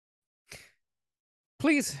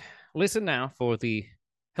Please listen now for the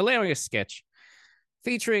hilarious sketch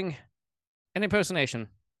featuring an impersonation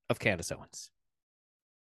of Candace Owens.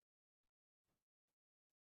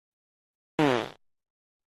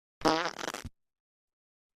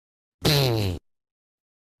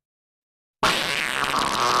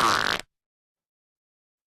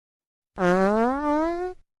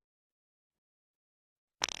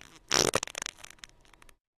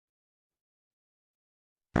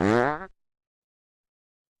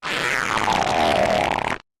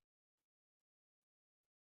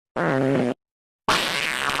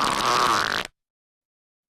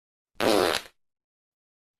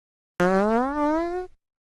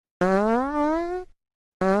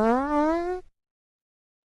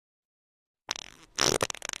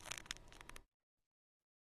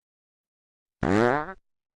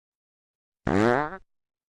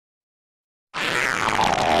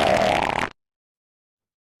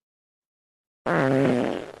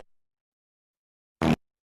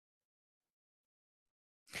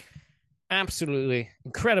 Absolutely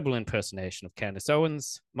incredible impersonation of Candace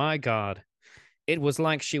Owens. My God, it was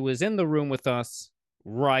like she was in the room with us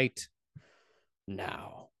right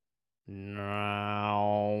now.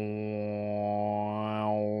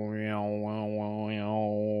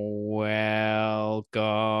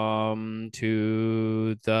 Welcome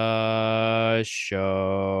to the show.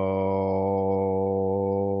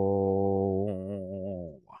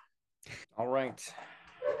 All right.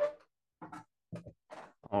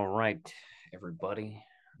 All right, everybody,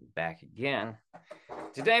 back again.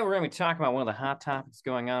 Today we're going to be talking about one of the hot topics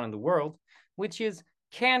going on in the world, which is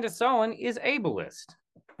Candace Owens is ableist.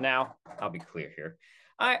 Now, I'll be clear here.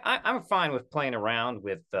 I'm fine with playing around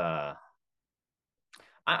with. I'm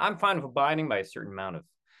fine with abiding by a certain amount of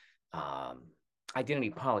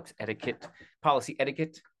identity policy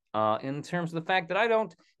etiquette, in terms of the fact that I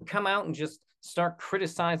don't come out and just start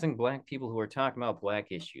criticizing Black people who are talking about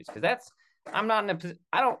Black issues, because I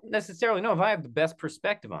don't necessarily know if I have the best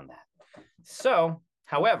perspective on that. So,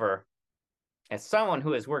 however, as someone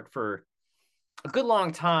who has worked for a good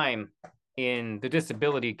long time in the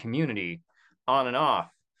disability community, on and off,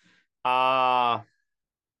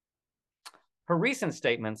 her recent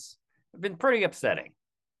statements have been pretty upsetting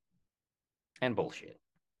and bullshit.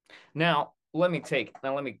 Now, let me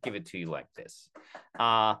give it to you like this.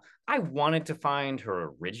 I wanted to find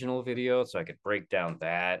her original video so I could break down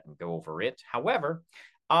that and go over it. However,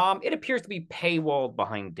 it appears to be paywalled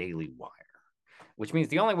behind Daily Wire, which means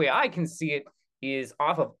the only way I can see it is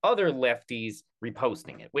off of other lefties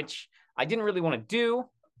reposting it, which I didn't really want to do.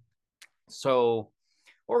 So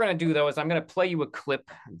what we're going to do, though, is I'm going to play you a clip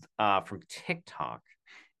from TikTok,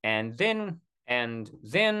 and then I'm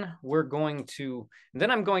going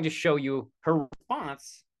to show you her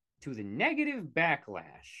response to the negative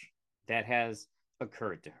backlash that has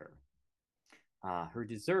occurred to her. Her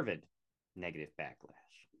deserved negative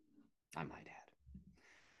backlash, I might add.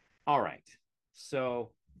 All right.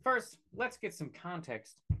 So first, let's get some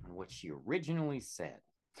context on what she originally said.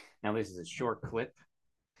 Now, this is a short clip.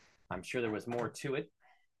 I'm sure there was more to it,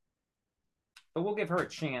 but we'll give her a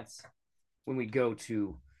chance when we go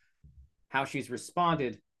to how she's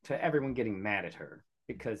responded to everyone getting mad at her,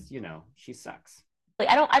 because, she sucks.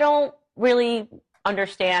 I don't really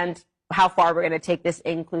understand how far we're going to take this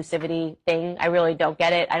inclusivity thing. I really don't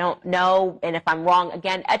get it. I don't know. And if I'm wrong,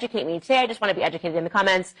 again, educate me. Today, I just want to be educated in the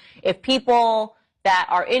comments. If people that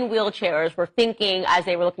are in wheelchairs were thinking as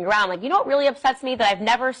they were looking around, like, what really upsets me? That I've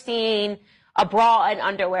never seen a bra and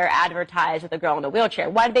underwear advertised with a girl in a wheelchair.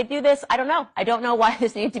 Why did they do this? I don't know. I don't know why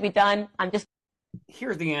this needs to be done.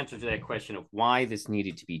 Here's the answer to that question of why this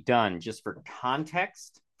needed to be done. Just for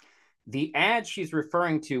context, the ad she's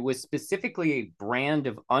referring to was specifically a brand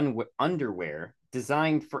of underwear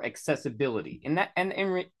designed for accessibility.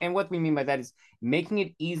 And what we mean by that is making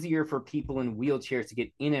it easier for people in wheelchairs to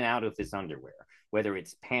get in and out of this underwear, whether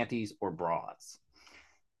it's panties or bras.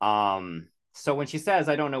 So when she says,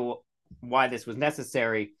 I don't know why this was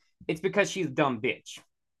necessary, it's because she's a dumb bitch.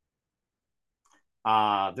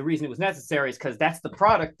 The reason it was necessary is because that's the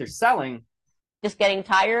product they're selling. Just getting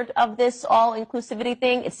tired of this all inclusivity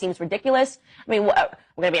thing. It seems ridiculous. I mean, we're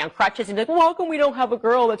going to be on crutches and be like, well, how come we don't have a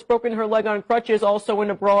girl that's broken her leg on crutches also in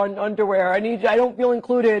a bra and underwear? I don't feel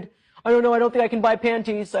included. I don't know. I don't think I can buy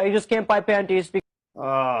panties. I just can't buy panties.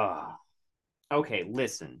 Okay,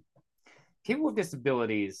 listen. People with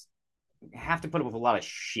disabilities have to put up with a lot of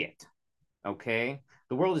shit. Okay?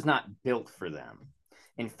 The world is not built for them.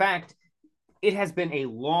 In fact, it has been a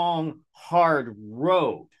long, hard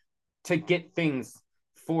road to get things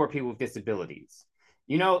for people with disabilities.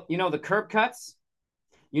 The curb cuts,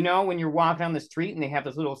 You know, when you're walking on the street and they have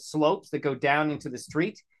those little slopes that go down into the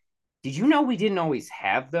street. Did you know we didn't always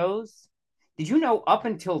have those? Did you know up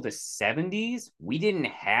until the 70s, we didn't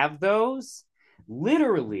have those?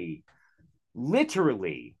 Literally,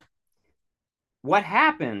 literally, what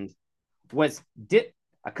happened was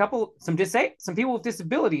some people with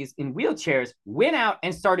disabilities in wheelchairs went out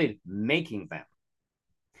and started making them.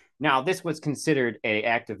 Now, this was considered an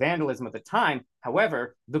act of vandalism at the time.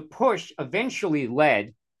 However, the push eventually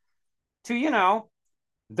led to,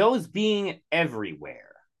 those being everywhere.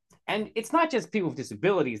 And it's not just people with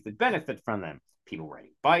disabilities that benefit from them. People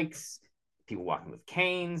riding bikes, people walking with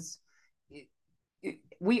canes.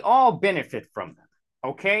 We all benefit from them,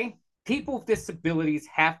 okay? People with disabilities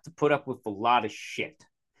have to put up with a lot of shit.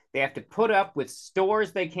 They have to put up with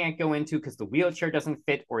stores they can't go into because the wheelchair doesn't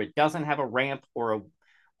fit or it doesn't have a ramp or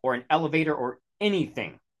an elevator or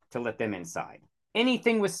anything to let them inside.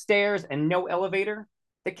 Anything with stairs and no elevator,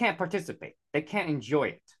 they can't participate. They can't enjoy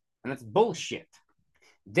it. And that's bullshit.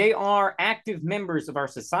 They are active members of our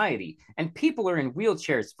society, and people are in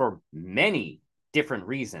wheelchairs for many different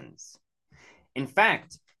reasons. In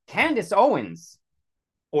fact, Candace Owens,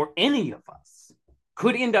 or any of us,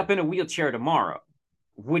 could end up in a wheelchair tomorrow.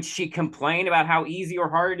 Would she complain about how easy or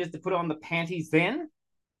hard it is to put on the panties then?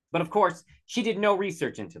 But of course, she did no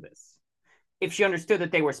research into this. If she understood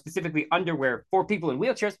that they were specifically underwear for people in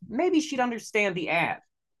wheelchairs, maybe she'd understand the ad.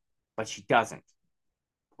 But she doesn't.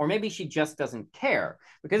 Or maybe she just doesn't care,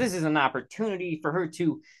 because this is an opportunity for her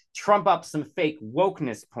to trump up some fake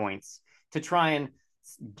wokeness points to try and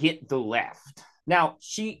get the left. Now,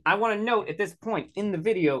 I want to note at this point in the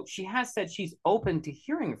video, she has said she's open to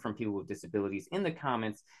hearing from people with disabilities in the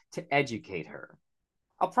comments to educate her.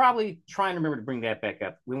 I'll probably try and remember to bring that back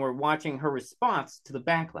up when we're watching her response to the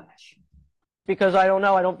backlash. Because I don't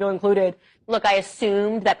know, I don't feel included. Look, I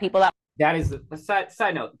assumed that people that is a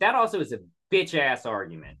side note. That also is a bitch ass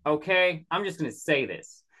argument. Okay, I'm just gonna say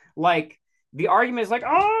this. Like, the argument is like,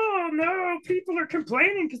 oh no, people are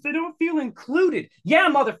complaining because they don't feel included. Yeah,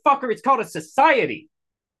 motherfucker, it's called a society.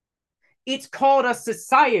 It's called a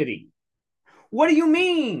society. What do you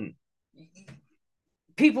mean?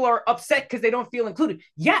 People are upset because they don't feel included.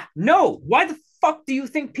 Yeah, no. Why the fuck do you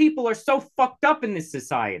think people are so fucked up in this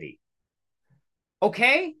society?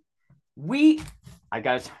 Okay, I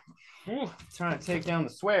gotta trying to take down the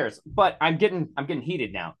swears, but I'm getting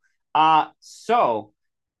heated now. That's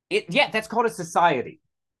called a society.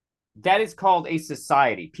 That is called a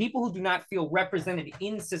society. People who do not feel represented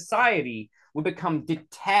in society will become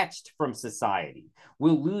detached from society,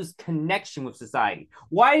 will lose connection with society.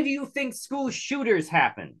 Why do you think school shooters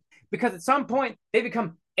happen? Because at some point they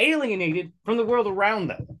become alienated from the world around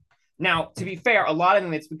them. Now, to be fair, a lot of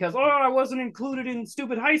them it's because, I wasn't included in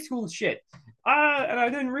stupid high school shit. And I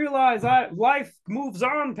didn't realize life moves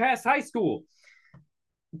on past high school.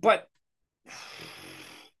 But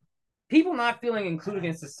people not feeling included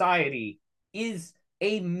in society is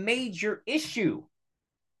a major issue.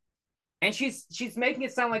 And she's making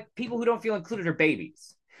it sound like people who don't feel included are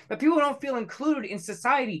babies. But people who don't feel included in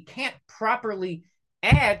society can't properly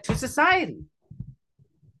add to society.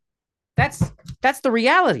 That's the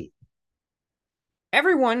reality.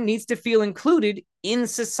 Everyone needs to feel included in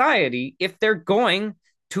society if they're going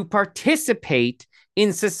to participate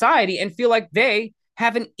in society and feel like they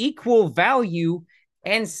have an equal value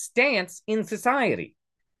and stance in society.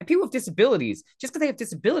 And people with disabilities, just because they have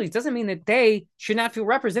disabilities doesn't mean that they should not feel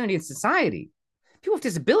represented in society. People with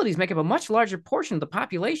disabilities make up a much larger portion of the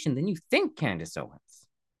population than you think, Candace Owens.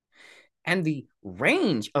 And the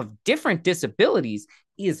range of different disabilities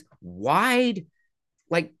is wide.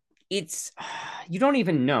 Like, you don't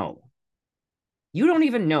even know. You don't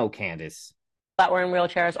even know, Candace. that were in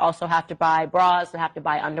wheelchairs also have to buy bras and have to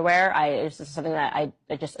buy underwear. It's just something that I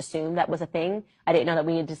just assumed that was a thing. I didn't know that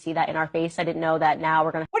we needed to see that in our face. I didn't know that now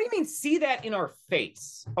we're going to. What do you mean, see that in our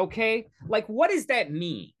face? Okay? Like, what does that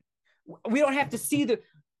mean? We don't have to see the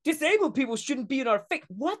disabled people shouldn't be in our face.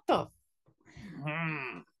 What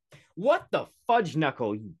the fudge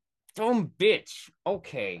knuckle, you dumb bitch.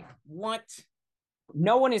 Okay, what?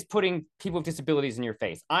 No one is putting people with disabilities in your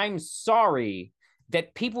face. I'm sorry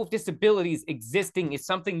that people with disabilities existing is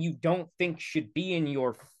something you don't think should be in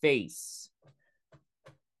your face.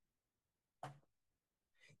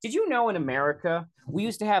 Did you know in America, we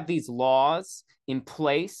used to have these laws in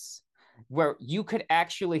place where you could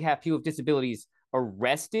actually have people with disabilities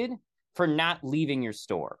arrested for not leaving your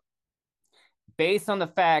store, based on the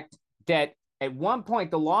fact that at one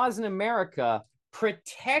point, the laws in America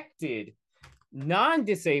protected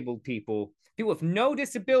non-disabled people with no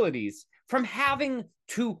disabilities, from having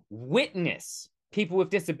to witness people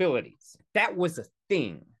with disabilities. That was a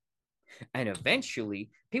thing. And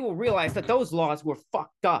eventually, people realized that those laws were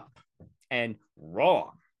fucked up and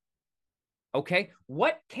wrong. Okay?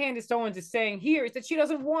 What Candace Owens is saying here is that she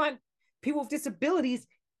doesn't want people with disabilities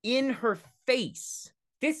in her face.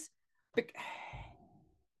 This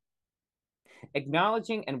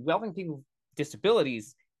acknowledging and welcoming people with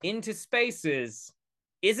disabilities into spaces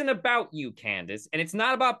isn't about you, Candace, and it's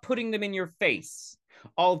not about putting them in your face.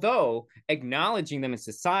 Although acknowledging them in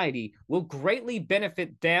society will greatly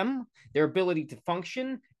benefit them, their ability to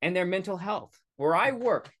function, and their mental health. Where I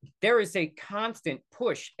work, there is a constant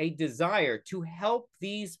push, a desire to help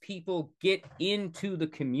these people get into the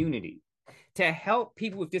community, to help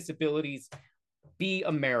people with disabilities be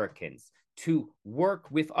Americans, to work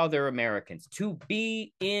with other Americans, to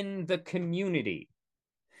be in the community.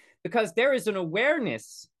 Because there is an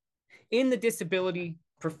awareness in the disability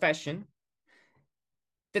profession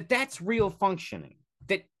that that's real functioning,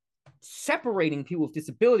 that separating people with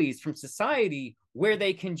disabilities from society where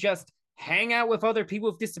they can just hang out with other people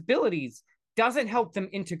with disabilities doesn't help them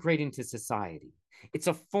integrate into society. It's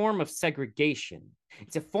a form of segregation.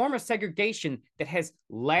 It's a form of segregation that has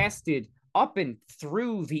lasted up and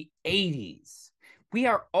through the 80s. We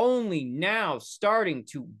are only now starting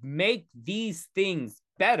to make these things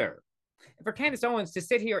better. And for Candace Owens to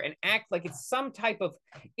sit here and act like it's some type of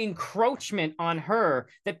encroachment on her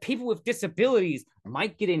that people with disabilities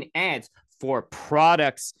might get in ads for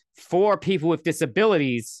products for people with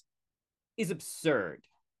disabilities is absurd.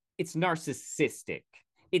 It's narcissistic.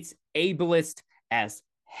 It's ableist as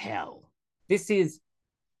hell. This is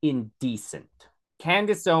indecent.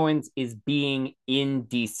 Candace Owens is being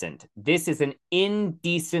indecent. This is an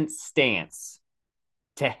indecent stance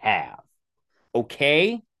to have.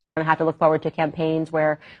 Okay? I have to look forward to campaigns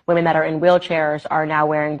where women that are in wheelchairs are now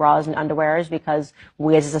wearing bras and underwears because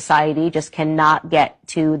we as a society just cannot get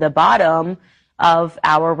to the bottom of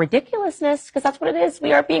our ridiculousness, because that's what it is.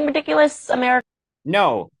 We are being ridiculous, America.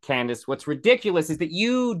 No, Candace, what's ridiculous is that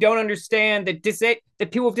you don't understand that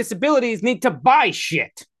people with disabilities need to buy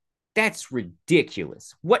shit. That's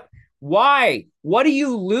ridiculous. Why? What do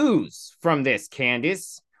you lose from this,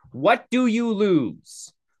 Candace? What do you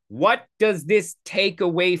lose? What does this take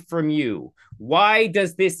away from you? Why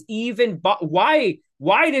does this even, why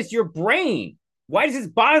does your brain, why does this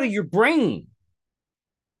bother your brain?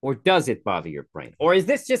 Or does it bother your brain? Or is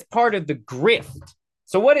this just part of the grift?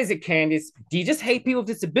 So what is it, Candace? Do you just hate people with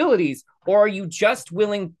disabilities, or are you just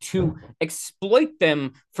willing to exploit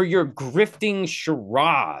them for your grifting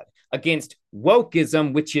charade against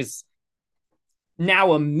wokeism, which is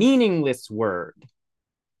now a meaningless word?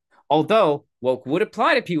 Although woke would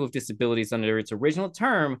apply to people with disabilities under its original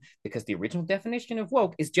term, because the original definition of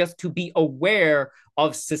woke is just to be aware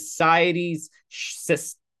of society's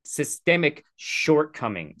systemic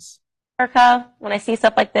shortcomings. America, when I see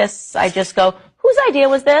stuff like this, I just go, whose idea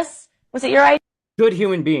was this? Was it your idea? Good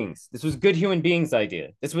human beings. This was good human beings' idea.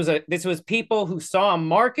 This was people who saw a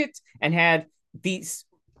market and had these,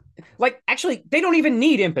 like, actually, they don't even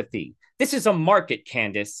need empathy. This is a market,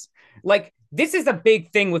 Candace. Like, this is a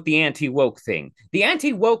big thing with the anti-woke thing. The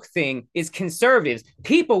anti-woke thing is conservatives,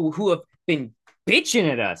 people who have been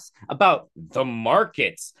bitching at us about the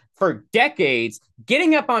markets for decades,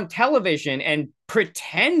 getting up on television and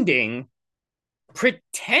pretending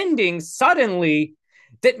suddenly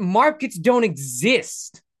that markets don't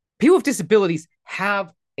exist. People with disabilities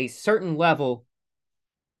have a certain level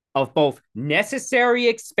of both necessary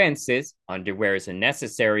expenses, underwear is a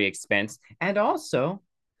necessary expense, and also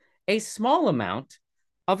a small amount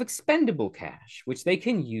of expendable cash, which they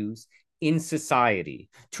can use in society.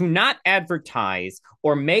 To not advertise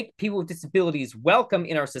or make people with disabilities welcome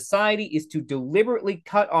in our society is to deliberately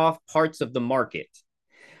cut off parts of the market.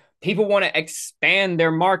 People want to expand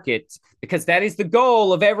their market because that is the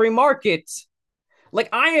goal of every market. Like,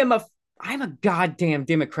 I'm a goddamn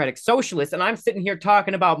democratic socialist, and I'm sitting here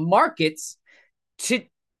talking about markets to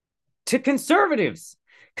conservatives.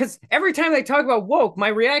 Because every time they talk about woke, my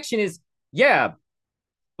reaction is, yeah,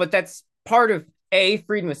 but that's part of A,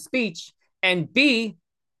 freedom of speech, and B,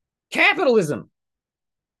 capitalism.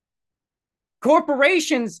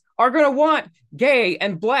 Corporations are going to want gay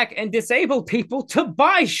and black and disabled people to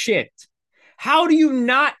buy shit. How do you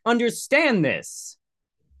not understand this?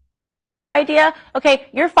 Idea? Okay,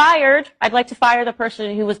 you're fired. I'd like to fire the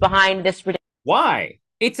person who was behind this. Why?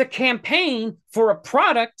 It's a campaign for a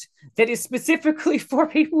product that is specifically for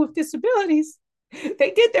people with disabilities.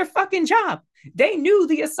 They did their fucking job. They knew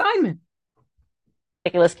the assignment.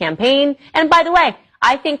 Ridiculous campaign. And by the way,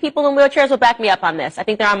 I think people in wheelchairs will back me up on this. I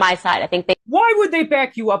think they're on my side. I think they. Why would they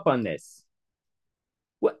back you up on this?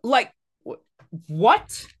 What?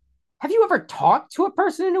 Have you ever talked to a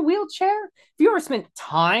person in a wheelchair? Have you ever spent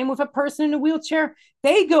time with a person in a wheelchair?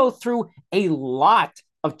 They go through a lot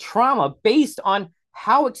of trauma based on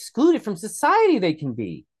how excluded from society they can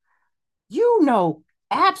be. You know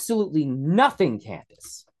absolutely nothing,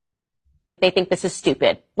 Candace. They think this is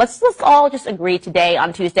stupid. Let's all just agree today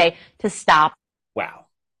on Tuesday to stop. Wow.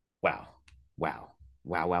 Wow. Wow.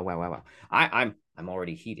 Wow. Wow. Wow. Wow. Wow. I'm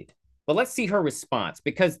already heated. But let's see her response,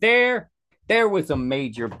 because there was a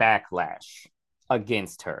major backlash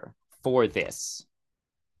against her for this.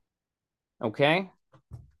 Okay?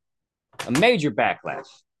 A major backlash.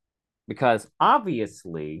 Because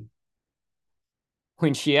obviously,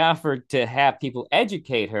 when she offered to have people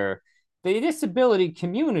educate her, the disability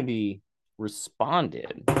community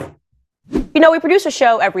responded. You know, we produce a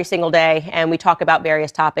show every single day and we talk about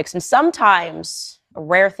various topics. And sometimes a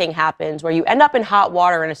rare thing happens where you end up in hot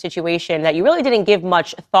water in a situation that you really didn't give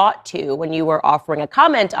much thought to when you were offering a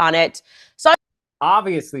comment on it. So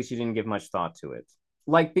obviously, she didn't give much thought to it.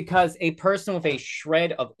 Like, because a person with a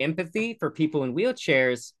shred of empathy for people in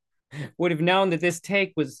wheelchairs would have known that this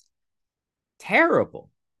take was terrible.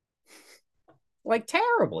 Like,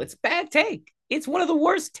 terrible. It's a bad take. It's one of the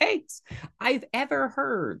worst takes I've ever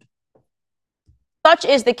heard. such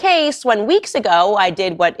is the case when weeks ago I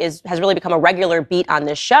did what has really become a regular beat on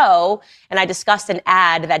this show, and I discussed an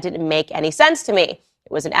ad that didn't make any sense to me.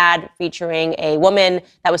 It was an ad featuring a woman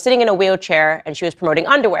that was sitting in a wheelchair and she was promoting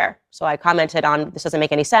underwear. So I commented on, this doesn't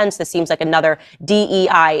make any sense. This seems like another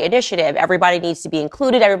DEI initiative. Everybody needs to be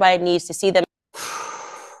included. Everybody needs to see them.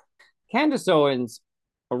 Candace Owens'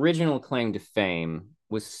 original claim to fame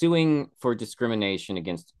was suing for discrimination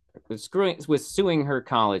against was suing her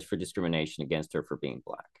college for discrimination against her for being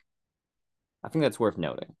black. I think that's worth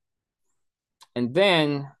noting. And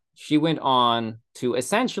then she went on to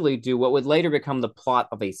essentially do what would later become the plot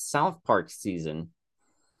of a South Park season,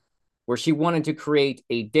 where she wanted to create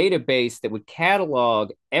a database that would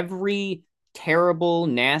catalog every terrible,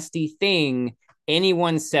 nasty thing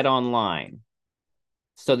anyone said online,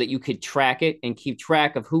 so that you could track it and keep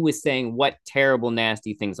track of who was saying what terrible,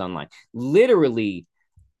 nasty things online. Literally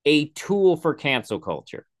a tool for cancel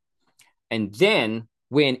culture. And then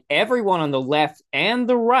when everyone on the left and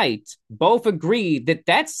the right both agreed that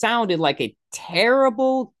that sounded like a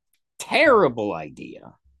terrible, terrible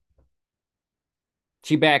idea,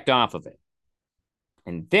 she backed off of it.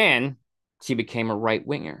 And then she became a right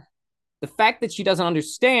winger. The fact that she doesn't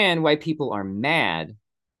understand why people are mad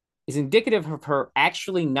is indicative of her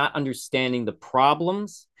actually not understanding the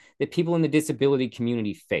problems that people in the disability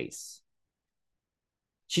community face.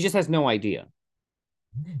 She just has no idea.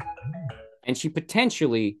 And she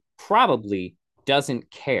potentially, probably doesn't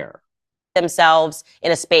care. Themselves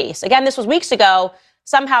in a space. Again, this was weeks ago.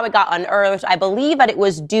 Somehow it got unearthed. I believe that it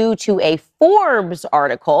was due to a Forbes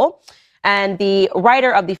article. And the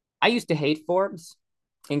writer of the... I used to hate Forbes.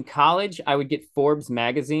 In college, I would get Forbes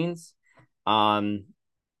magazines. I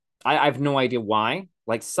have no idea why.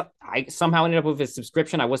 Like, I somehow ended up with a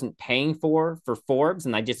subscription I wasn't paying for Forbes,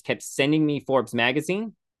 and I just kept sending me Forbes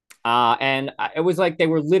magazine. And it was like they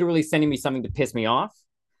were literally sending me something to piss me off.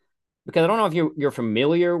 Because I don't know if you're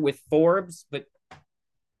familiar with Forbes, but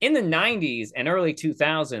in the 90s and early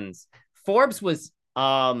 2000s, Forbes was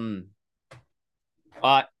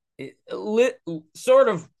sort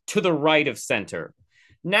of to the right of center.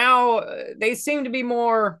 Now they seem to be a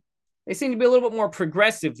little bit more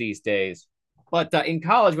progressive these days. But in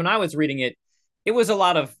college, when I was reading it, it was a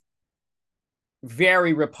lot of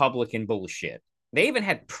very Republican bullshit. They even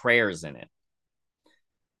had prayers in it,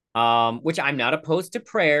 which I'm not opposed to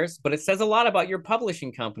prayers, but it says a lot about your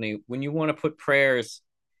publishing company when you want to put prayers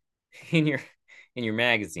in your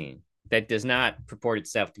magazine that does not purport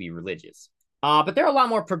itself to be religious. But they're a lot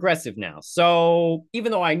more progressive now. So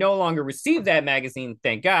even though I no longer receive that magazine,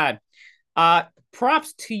 thank God,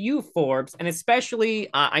 props to you, Forbes. And especially,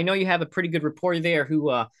 I know you have a pretty good reporter there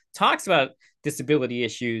who talks about disability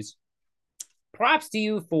issues. Props to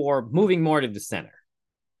you for moving more to the center.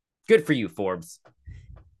 Good for you, Forbes.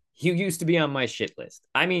 You used to be on my shit list.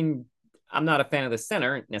 I mean, I'm not a fan of the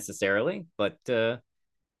center necessarily, but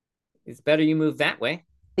it's better you move that way.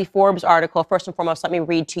 The Forbes article, first and foremost, let me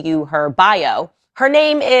read to you her bio. Her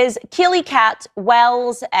name is Keely Cat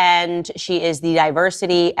Wells, and she is the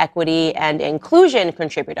diversity, equity, and inclusion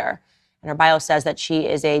contributor. And her bio says that she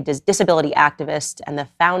is a disability activist and the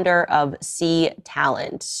founder of C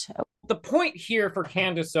Talent. The point here for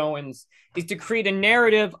Candace Owens is to create a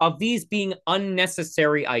narrative of these being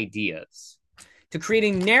unnecessary ideas, to create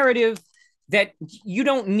a narrative that you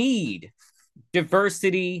don't need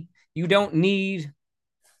diversity, you don't need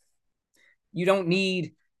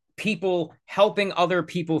people helping other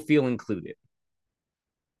people feel included.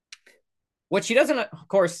 What she doesn't, of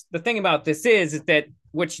course, the thing about this is that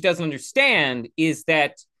what she doesn't understand is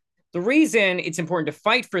that the reason it's important to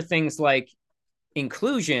fight for things like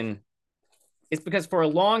inclusion is because for a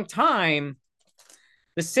long time,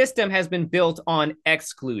 the system has been built on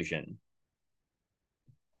exclusion,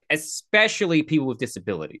 especially people with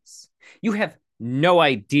disabilities. You have no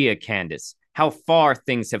idea, Candace, how far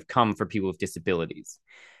things have come for people with disabilities.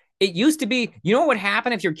 It used to be, you know what would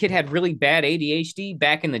happen if your kid had really bad ADHD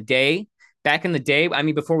back in the day? Back in the day, I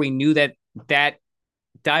mean, before we knew that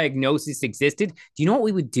diagnosis existed, do you know what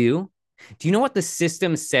we would do? Do you know what the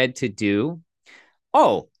system said to do?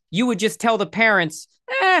 Oh, you would just tell the parents,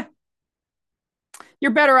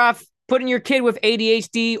 you're better off putting your kid with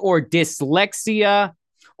ADHD or dyslexia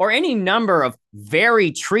or any number of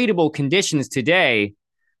very treatable conditions today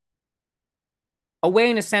away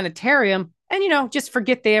in a sanitarium and, just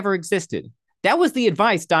forget they ever existed. That was the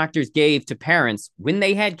advice doctors gave to parents when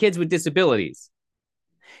they had kids with disabilities.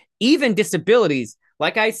 Even disabilities,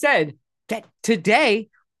 like I said, that today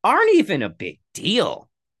aren't even a big deal.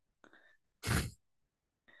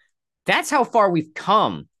 That's how far we've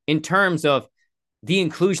come in terms of the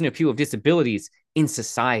inclusion of people with disabilities in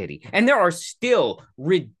society. And there are still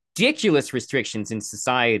ridiculous restrictions in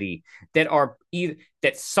society that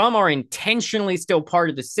some are intentionally still part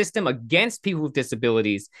of the system against people with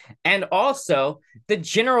disabilities, and also the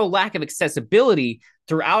general lack of accessibility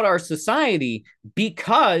throughout our society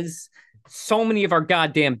because so many of our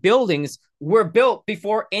goddamn buildings were built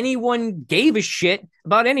before anyone gave a shit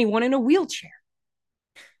about anyone in a wheelchair.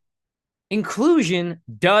 Inclusion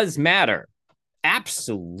does matter.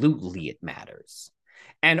 Absolutely, it matters.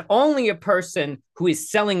 And only a person who is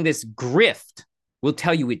selling this grift will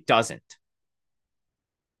tell you it doesn't.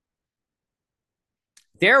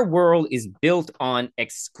 Their world is built on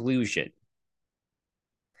exclusion.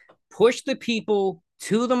 Push the people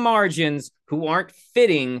to the margins who aren't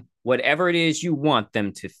fitting whatever it is you want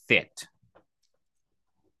them to fit.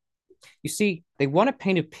 You see, they want to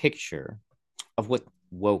paint a picture of what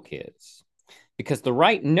woke is because the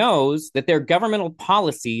right knows that their governmental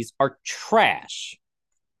policies are trash.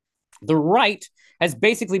 The right has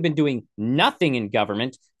basically been doing nothing in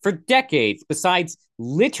government for decades besides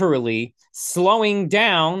literally slowing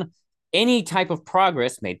down any type of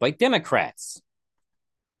progress made by Democrats.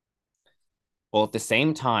 While at the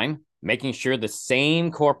same time, making sure the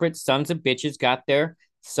same corporate sons of bitches got their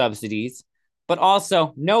subsidies, but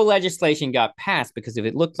also no legislation got passed because if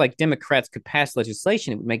it looked like Democrats could pass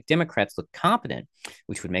legislation, it would make Democrats look competent,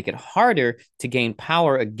 which would make it harder to gain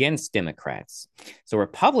power against Democrats. So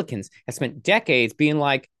Republicans have spent decades being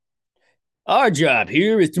like, our job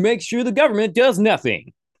here is to make sure the government does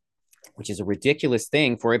nothing, which is a ridiculous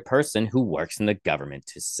thing for a person who works in the government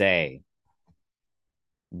to say.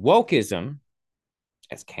 Wokeism,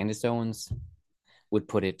 as Candace Owens would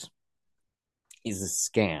put it, is a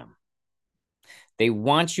scam. They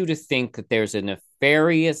want you to think that there's a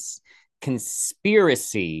nefarious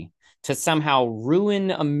conspiracy to somehow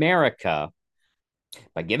ruin America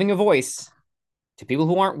by giving a voice to people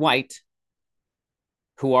who aren't white,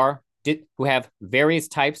 who have various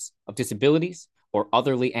types of disabilities or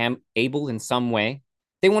otherly able in some way.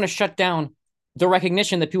 They want to shut down the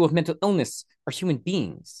recognition that people with mental illness are human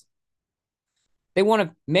beings. They want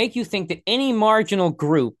to make you think that any marginal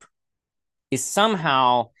group is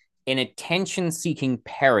somehow an attention-seeking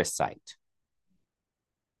parasite,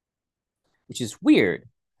 which is weird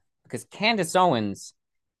because Candace Owens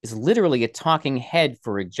is literally a talking head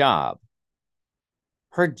for a job.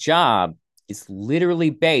 Her job is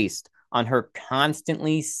literally based on her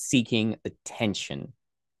constantly seeking attention.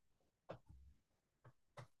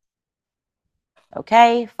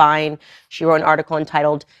 Okay, fine. She wrote an article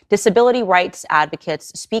entitled Disability Rights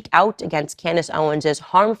Advocates Speak Out Against Candace Owens'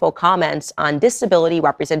 Harmful Comments on Disability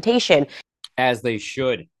Representation. As they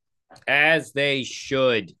should. As they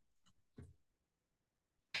should.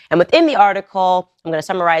 And within the article, I'm going to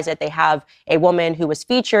summarize it. They have a woman who was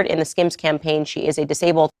featured in the Skims campaign. She is a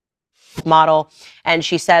disabled model. And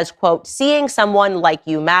she says, quote, seeing someone like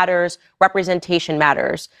you matters, representation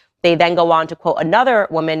matters. They then go on to quote another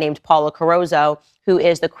woman named Paula Carozzo, who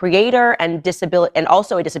is the creator and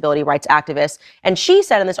also a disability rights activist. And she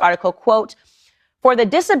said in this article, quote, for the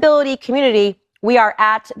disability community, we are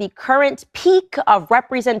at the current peak of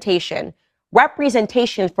representation.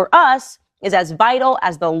 Representation for us is as vital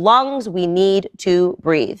as the lungs we need to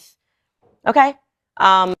breathe. Okay.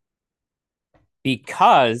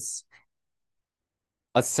 Because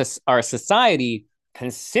our society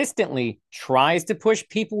consistently tries to push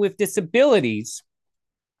people with disabilities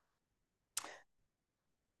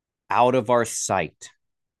out of our sight.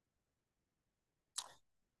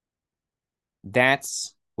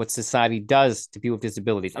 That's what society does to people with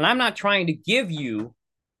disabilities. And I'm not trying to give you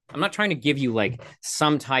like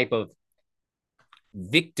some type of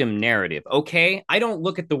victim narrative, okay? I don't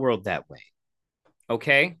look at the world that way,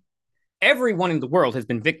 okay? Everyone in the world has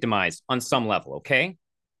been victimized on some level, okay?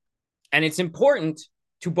 And it's important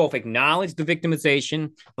to both acknowledge the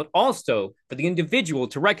victimization, but also for the individual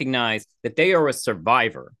to recognize that they are a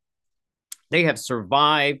survivor. They have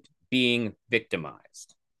survived being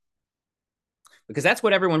victimized. Because that's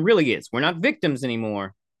what everyone really is. We're not victims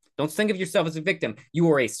anymore. Don't think of yourself as a victim.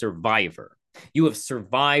 You are a survivor. You have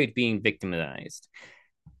survived being victimized.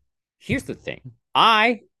 Here's the thing.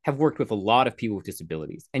 I have worked with a lot of people with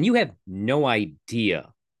disabilities, and you have no idea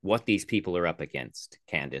what these people are up against,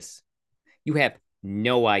 Candace. You have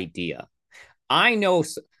no idea. I know,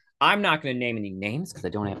 I'm not going to name any names because I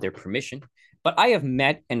don't have their permission, but I have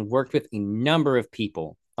met and worked with a number of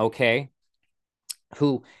people, okay,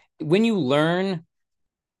 who, when you learn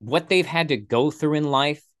what they've had to go through in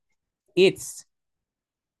life, it's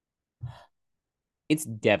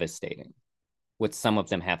devastating what some of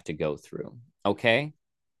them have to go through, okay?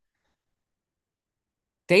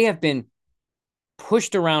 They have been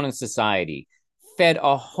pushed around in society, fed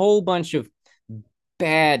a whole bunch of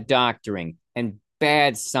bad doctoring and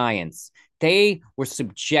bad science. They were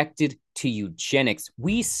subjected to eugenics.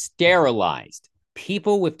 We sterilized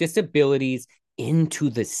people with disabilities into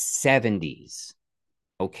the 70s,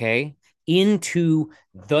 okay? Into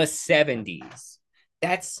the 70s.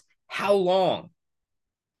 That's how long?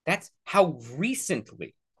 That's how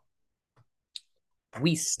recently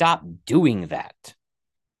we stopped doing that.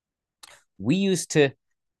 We used to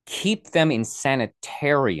keep them in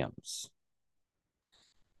sanitariums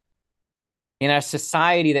in a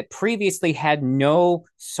society that previously had no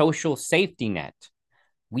social safety net.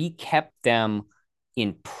 We kept them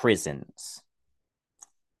in prisons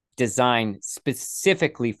designed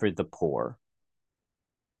specifically for the poor.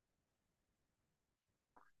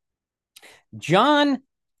 John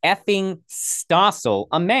effing Stossel,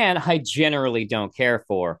 a man I generally don't care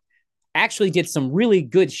for, actually did some really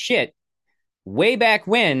good shit way back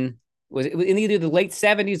when, was it in either the late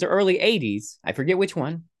 70s or early 80s, I forget which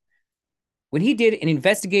one, when he did an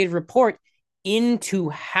investigative report into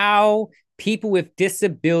how people with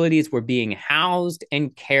disabilities were being housed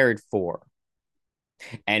and cared for.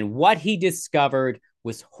 And what he discovered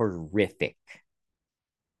was horrific.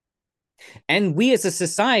 And we as a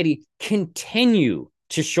society continue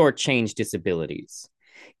to shortchange disabilities.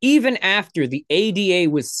 Even after the ADA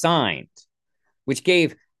was signed, which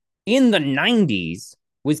gave, in the 90s,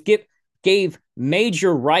 gave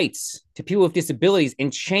major rights to people with disabilities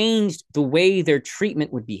and changed the way their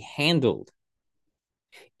treatment would be handled.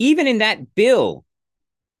 Even in that bill,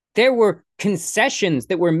 there were concessions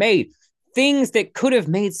that were made, things that could have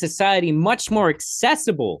made society much more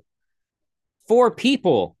accessible for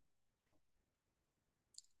people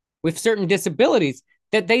with certain disabilities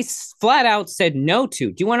that they flat out said no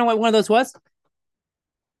to. Do you want to know what one of those was?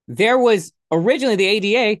 There was originally the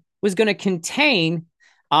ADA was going to contain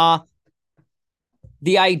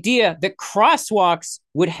the idea that crosswalks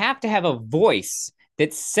would have to have a voice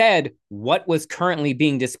that said what was currently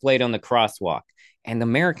being displayed on the crosswalk. And the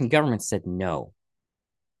American government said no.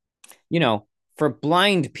 You know, for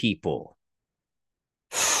blind people,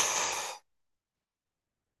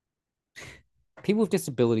 people with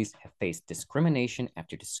disabilities have faced discrimination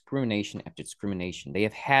after discrimination after discrimination. They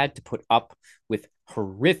have had to put up with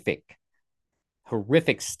horrific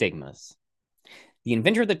stigmas. The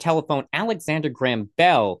inventor of the telephone, Alexander Graham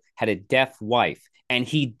Bell, had a deaf wife, and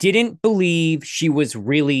he didn't believe she was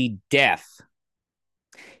really deaf.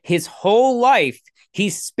 His whole life, he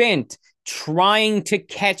spent trying to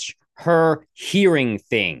catch her hearing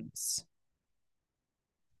things.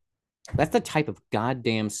 That's the type of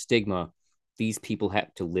goddamn stigma these people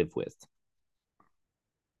have to live with.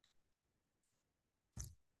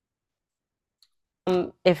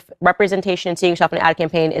 If representation and seeing yourself in an ad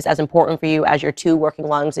campaign is as important for you as your two working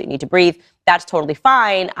lungs that you need to breathe, that's totally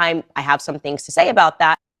fine. I have some things to say about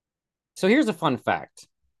that. So here's a fun fact.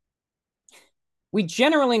 We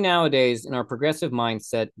generally nowadays, in our progressive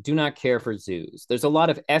mindset, do not care for zoos. There's a lot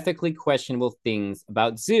of ethically questionable things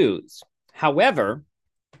about zoos. However,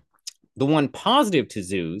 the one positive to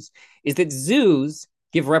zoos is that zoos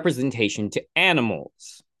give representation to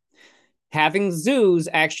animals. Having zoos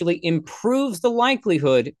actually improves the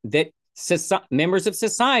likelihood that members of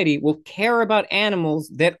society will care about animals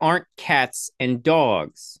that aren't cats and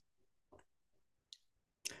dogs.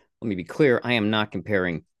 Let me be clear, I am not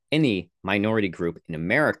comparing any minority group in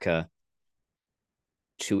America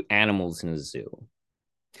to animals in a zoo.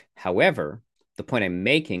 However, the point I'm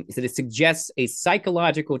making is that it suggests a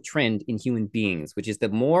psychological trend in human beings, which is the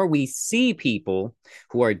more we see people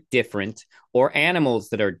who are different, or animals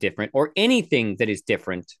that are different, or anything that is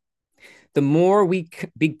different, the more we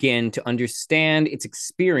begin to understand its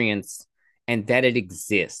experience and that it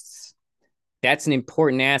exists. That's an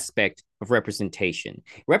important aspect of representation.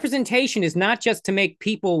 Representation is not just to make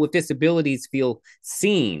people with disabilities feel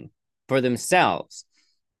seen for themselves.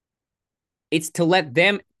 It's to let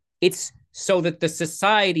them, it's so that the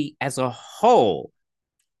society as a whole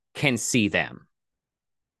can see them.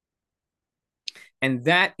 And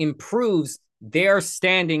that improves their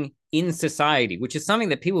standing in society, which is something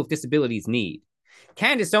that people with disabilities need.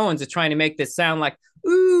 Candace Owens is trying to make this sound like,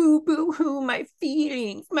 ooh, boo-hoo, my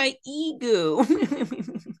feelings, my ego.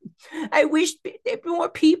 I wish that more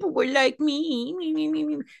people were like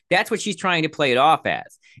me. That's what she's trying to play it off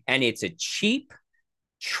as. And it's a cheap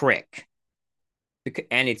trick.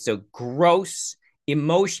 And it's a gross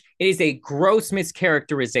emotion. It is a gross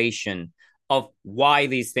mischaracterization of why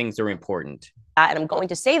these things are important. And I'm going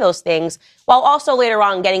to say those things while also later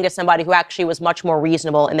on getting to somebody who actually was much more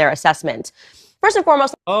reasonable in their assessment. First and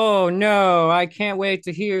foremost, oh no, I can't wait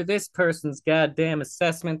to hear this person's goddamn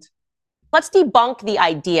assessment. Let's debunk the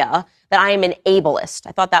idea that I am an ableist.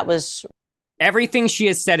 I thought that was... Everything she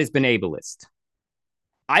has said has been ableist.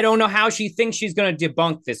 I don't know how she thinks she's going to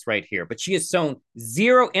debunk this right here, but she has shown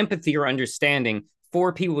zero empathy or understanding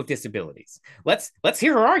for people with disabilities. Let's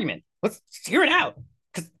hear her argument. Let's hear it out.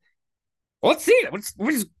 Let's see it.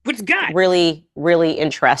 What's got? Really, really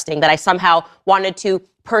interesting that I somehow wanted to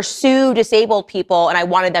pursue disabled people and I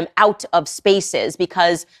wanted them out of spaces,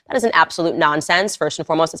 because that is an absolute nonsense, first and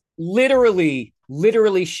foremost. Literally,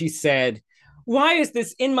 she said, why is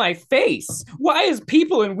this in my face? Why is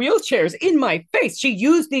people in wheelchairs in my face? She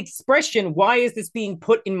used the expression, why is this being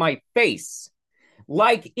put in my face?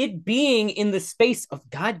 Like it being in the space of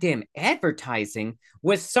goddamn advertising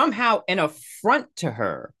was somehow an affront to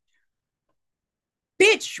her.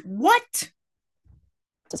 Bitch, what?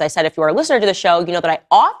 As I said, if you're a listener to the show, you know that I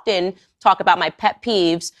often talk about my pet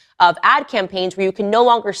peeves of ad campaigns where you can no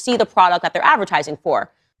longer see the product that they're advertising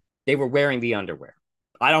for. They were wearing the underwear.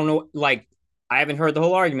 I don't know, like, I haven't heard the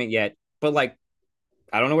whole argument yet, but like,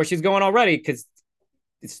 I don't know where she's going already, because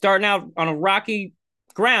it's starting out on a rocky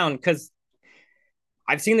ground, because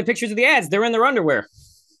I've seen the pictures of the ads. They're in their underwear.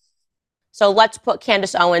 So let's put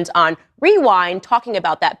Candace Owens on rewind, talking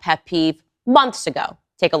about that pet peeve months ago.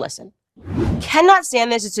 Take a listen. Cannot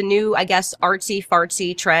stand this. It's a new, I guess, artsy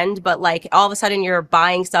fartsy trend, but like all of a sudden you're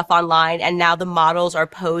buying stuff online and now the models are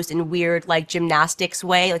posed in weird like gymnastics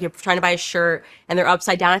way. Like you're trying to buy a shirt and they're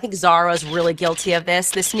upside down. I think Zara's really guilty of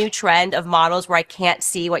this new trend of models where I can't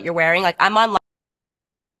see what you're wearing. Like I'm on.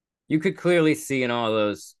 You could clearly see in all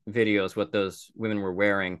those videos what those women were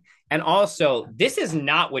wearing. And also, this is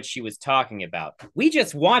not what she was talking about. We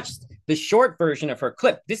just watched the short version of her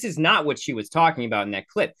clip. This is not what she was talking about in that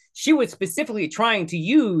clip. She was specifically trying to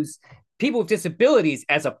use people with disabilities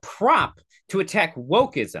as a prop to attack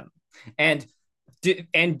wokeism and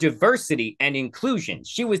diversity and inclusion.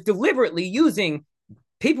 She was deliberately using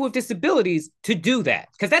people with disabilities to do that,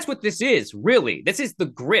 because that's what this is, really. This is the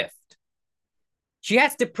grift. She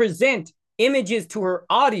has to present images to her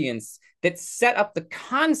audience that set up the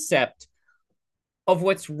concept of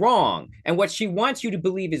what's wrong. And what she wants you to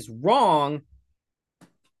believe is wrong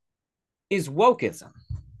is wokeism.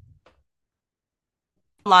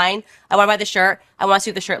 Online, I want to buy the shirt. I want to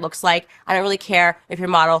see what the shirt looks like. I don't really care if your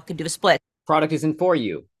model can do a split. Product isn't for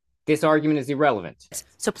you. This argument is irrelevant.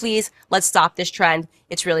 So please, let's stop this trend.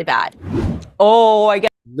 It's really bad. Oh, I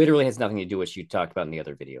guess. Literally has nothing to do with what she talked about in the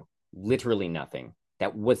other video. Literally nothing.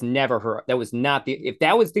 That was never her. That was not the. If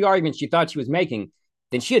that was the argument she thought she was making,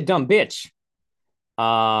 then she a dumb bitch.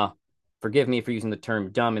 Forgive me for using the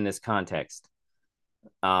term dumb in this context.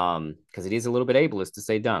 Because it is a little bit ableist to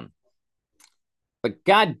say dumb. But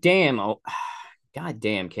goddamn,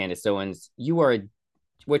 Candace Owens, you are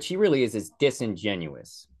what she really is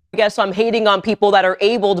disingenuous. I guess I'm hating on people that are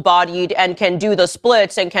able-bodied and can do the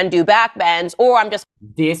splits and can do back bends, or I'm just...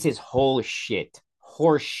 This is horse shit.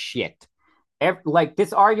 Like,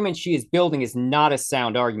 this argument she is building is not a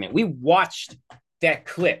sound argument. We watched that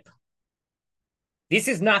clip. This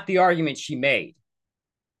is not the argument she made.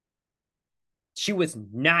 She was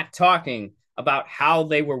not talking about how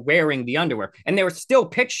they were wearing the underwear. And there were still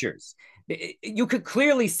pictures. You could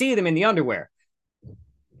clearly see them in the underwear.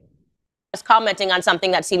 Commenting on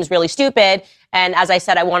something that seems really stupid. And as I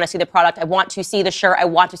said, I want to see the product. I want to see the shirt. I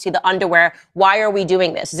want to see the underwear. Why are we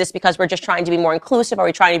doing this? Is this because we're just trying to be more inclusive? Are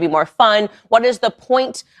we trying to be more fun? What is the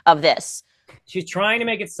point of this? She's trying to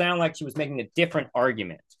make it sound like she was making a different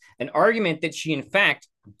argument, an argument that she, in fact,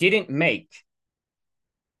 didn't make.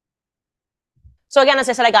 So again, as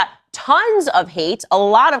I said, I got tons of hate, a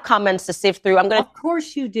lot of comments to sift through. Of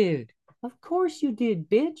course you did. Of course you did,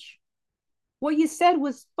 bitch. What you said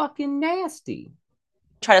was fucking nasty.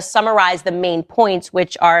 Try to summarize the main points,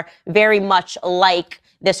 which are very much like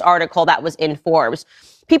this article that was in Forbes.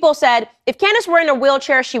 People said, if Candace were in a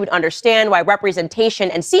wheelchair, she would understand why representation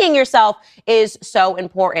and seeing yourself is so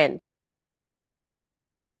important.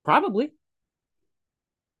 Probably.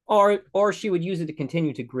 Or she would use it to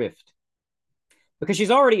continue to grift. Because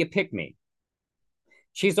she's already a pick-me.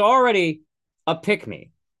 She's already a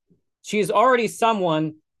pick-me. She is already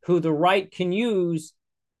someone who the right can use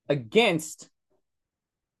against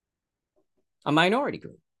a minority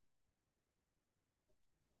group.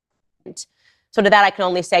 So to that, I can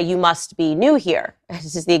only say you must be new here.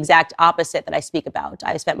 This is the exact opposite that I speak about.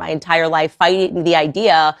 I spent my entire life fighting the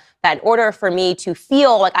idea that in order for me to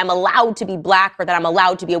feel like I'm allowed to be Black or that I'm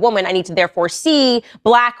allowed to be a woman, I need to therefore see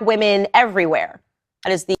Black women everywhere.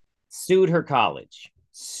 That is the... Sued her college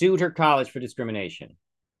for discrimination.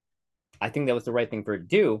 I think that was the right thing for her to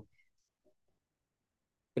do.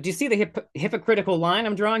 But do you see the hypocritical line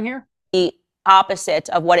I'm drawing here? The opposite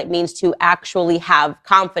of what it means to actually have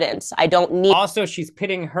confidence. I don't need... Also, she's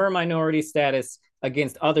pitting her minority status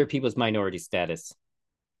against other people's minority status.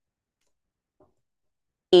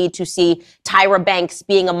 Need to see Tyra Banks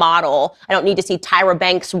being a model. I don't need to see Tyra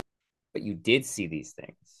Banks... But you did see these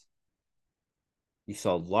things. You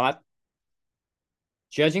saw a lot.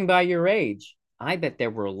 Judging by your age, I bet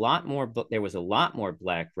there was a lot more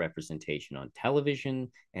Black representation on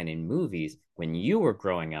television and in movies when you were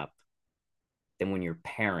growing up than when your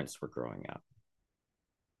parents were growing up.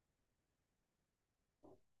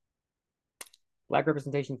 Black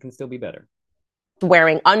representation can still be better.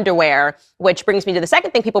 Wearing underwear, which brings me to the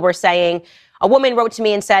second thing people were saying. A woman wrote to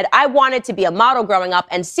me and said, I wanted to be a model growing up,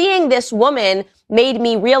 and seeing this woman made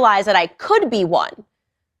me realize that I could be one.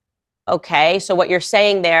 Okay, so what you're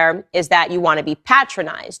saying there is that you want to be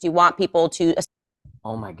patronized. You want people to...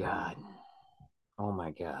 Oh my God. Oh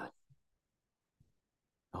my God.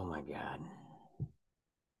 Oh my God.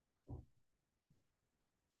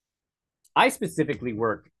 I specifically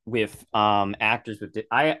work with actors with...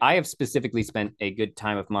 I have specifically spent a good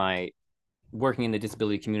time of my working in the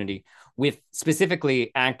disability community with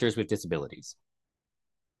specifically actors with disabilities.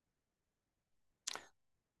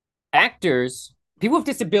 Actors... People with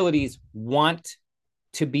disabilities want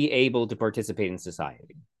to be able to participate in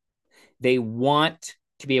society. They want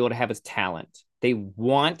to be able to have a talent. They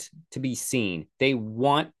want to be seen. They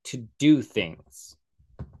want to do things.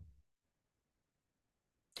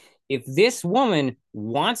 If this woman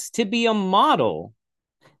wants to be a model,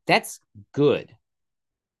 that's good.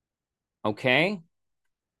 Okay?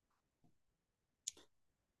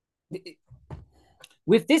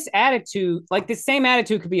 With this attitude, like the same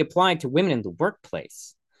attitude could be applied to women in the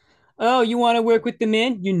workplace. Oh, you want to work with the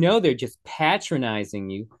men? You know they're just patronizing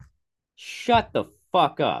you. Shut the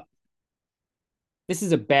fuck up. This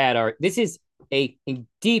is a bad art. This is a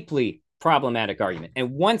deeply problematic argument.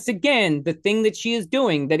 And once again, the thing that she is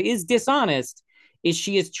doing that is dishonest is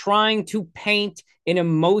she is trying to paint an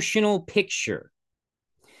emotional picture.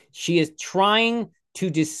 She is trying to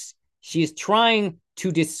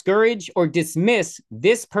discourage or dismiss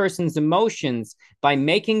this person's emotions by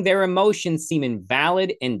making their emotions seem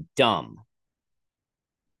invalid and dumb.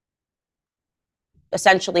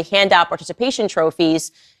 Essentially hand out participation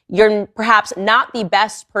trophies. You're perhaps not the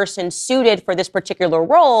best person suited for this particular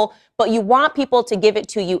role, but you want people to give it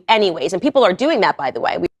to you anyways. And people are doing that, by the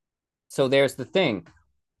way. So there's the thing.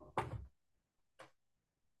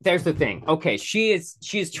 Okay, she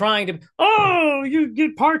is trying to, oh, you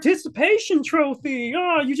get participation trophy.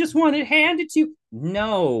 Oh, you just want it handed to you.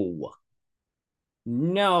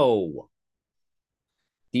 No.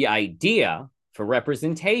 The idea for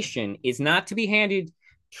representation is not to be handed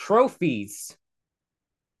trophies.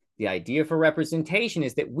 The idea for representation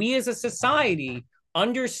is that we as a society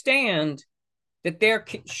understand that there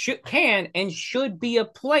can and should be a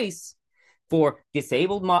place for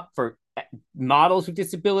for models with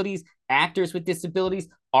disabilities, actors with disabilities,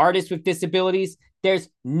 artists with disabilities. There's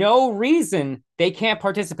no reason they can't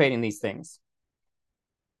participate in these things.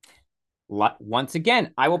 Once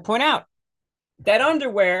again, I will point out that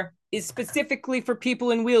underwear is specifically for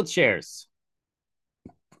people in wheelchairs.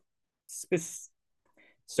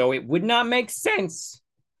 So it would not make sense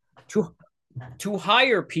to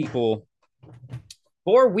hire people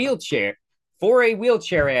for a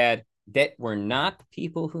wheelchair ad that were not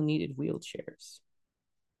people who needed wheelchairs.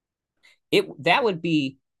 That would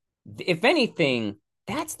be If anything,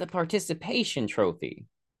 that's the participation trophy.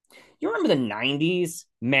 You remember the 90s?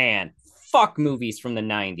 Man, fuck movies from the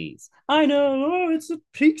 90s. I know, oh, it's a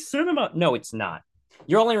peak cinema. No, it's not.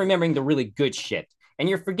 You're only remembering the really good shit, and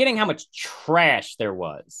you're forgetting how much trash there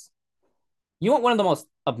was. You want one of the most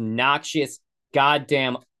obnoxious,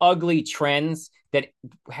 goddamn ugly trends that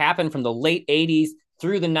happened from the late 80s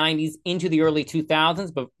through the 90s into the early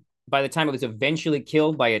 2000s, but by the time it was eventually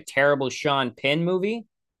killed by a terrible Sean Penn movie?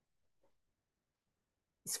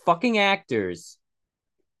 These fucking actors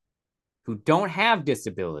who don't have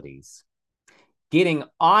disabilities getting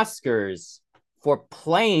Oscars for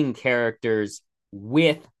playing characters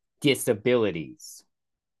with disabilities.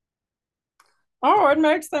 Oh, it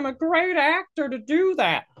makes them a great actor to do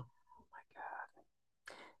that. Oh my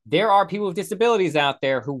God. There are people with disabilities out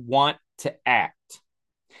there who want to act.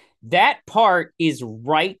 That part is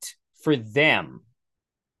right for them.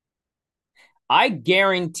 I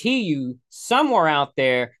guarantee you, somewhere out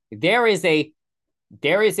there, there is a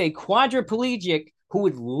quadriplegic who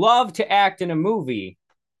would love to act in a movie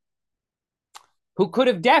who could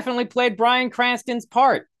have definitely played Bryan Cranston's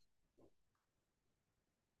part.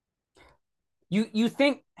 You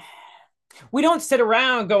think we don't sit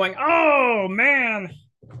around going, "Oh man,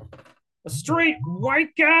 a straight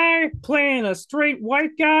white guy playing a straight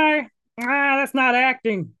white guy? Ah, that's not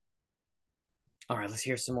acting." All right, let's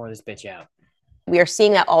hear some more of this bitch out. We are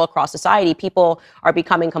seeing that all across society. People are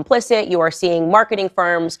becoming complicit. You are seeing marketing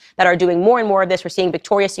firms that are doing more and more of this. We're seeing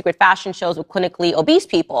Victoria's Secret fashion shows with clinically obese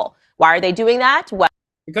people. Why are they doing that? Well,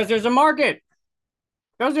 because there's a market.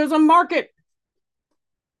 Because there's a market.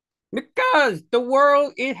 Because the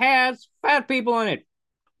world, it has fat people in it.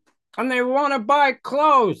 And they want to buy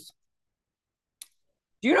clothes.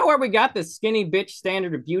 Do you know where we got the skinny bitch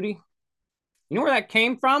standard of beauty? You know where that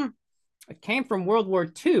came from? It came from World War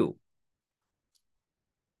II.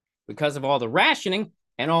 Because of all the rationing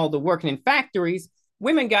and all the working in factories,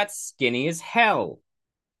 women got skinny as hell.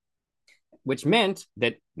 Which meant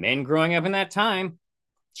that men growing up in that time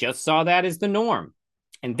just saw that as the norm.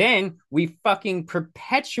 And then we fucking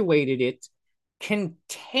perpetuated it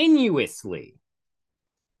continuously.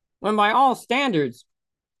 When by all standards,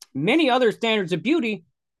 many other standards of beauty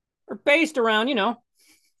are based around,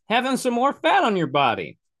 having some more fat on your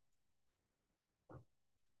body.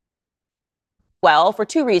 Well, for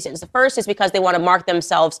two reasons. The first is because they want to mark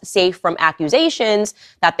themselves safe from accusations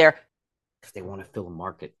that they're... Because they want to fill a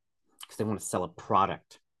market. Because they want to sell a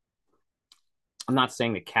product. I'm not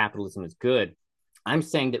saying that capitalism is good. I'm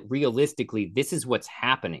saying that realistically, this is what's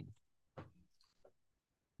happening.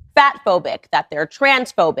 Fat phobic, that they're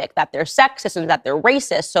transphobic, that they're sexist, and that they're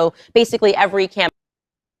racist. So basically every camp.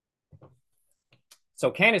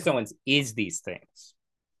 So Candace Owens is these things.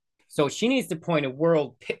 So she needs to point a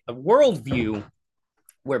worldview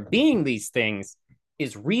where being these things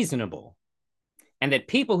is reasonable, and that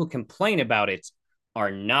people who complain about it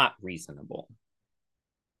are not reasonable.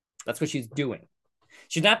 That's what she's doing.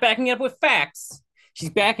 She's not backing it up with facts. She's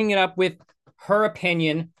backing it up with her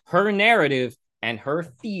opinion, her narrative, and her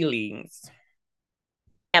feelings.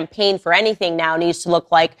 Campaign for anything now needs to look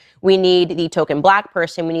like we need the token black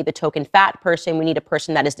person, we need the token fat person, we need a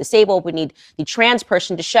person that is disabled, we need the trans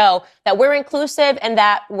person to show that we're inclusive and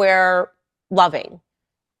that we're loving.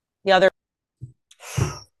 The other...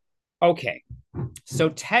 Okay, so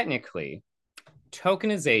technically,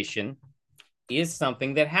 tokenization is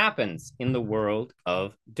something that happens in the world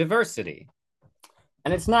of diversity.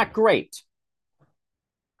 And it's not great.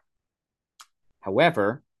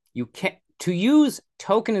 However, to use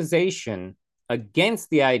tokenization against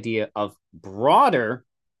the idea of broader,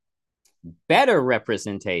 better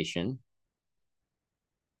representation,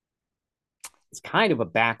 it's kind of a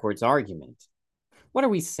backwards argument. What are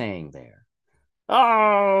we saying there?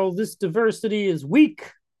 Oh, this diversity is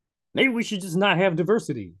weak. Maybe we should just not have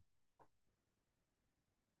diversity.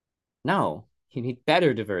 No, you need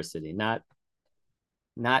better diversity, not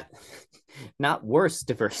worse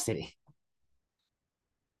diversity.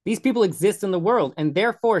 These people exist in the world and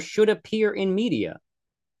therefore should appear in media.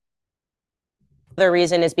 The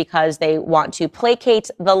reason is because they want to placate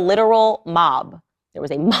the literal mob. There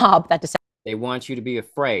was a mob that decided. They want you to be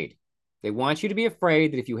afraid. They want you to be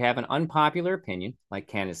afraid that if you have an unpopular opinion, like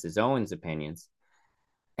Candace Owens' opinions,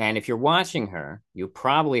 and if you're watching her, you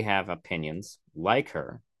probably have opinions like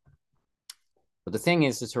her. But the thing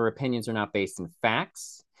is her opinions are not based in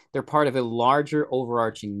facts. They're part of a larger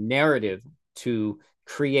overarching narrative to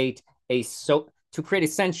create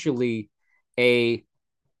essentially a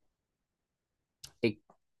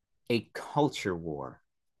culture war.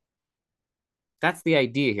 That's the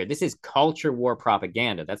idea here. This is culture war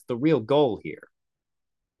propaganda. That's the real goal here.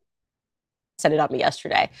 set it on me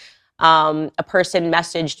yesterday. A person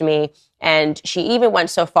messaged me, and she even went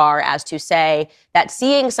so far as to say that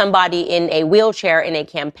seeing somebody in a wheelchair in a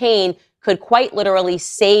campaign could quite literally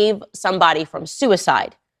save somebody from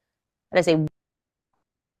suicide. That is a...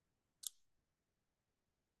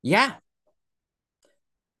 Yeah.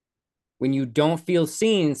 When you don't feel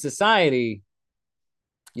seen in society,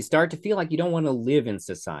 you start to feel like you don't want to live in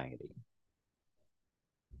society.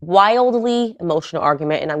 Wildly emotional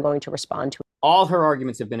argument, and I'm going to respond to it. All her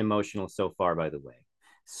arguments have been emotional so far, by the way.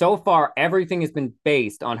 So far, everything has been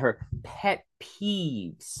based on her pet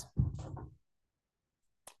peeves,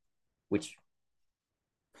 which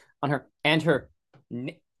on her,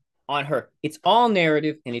 it's all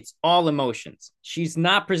narrative and it's all emotions. She's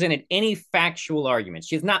not presented any factual arguments.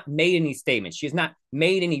 She has not made any statements. She has not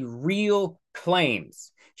made any real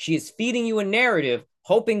claims. She is feeding you a narrative,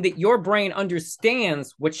 hoping that your brain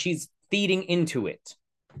understands what she's feeding into it.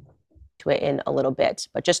 To it in a little bit,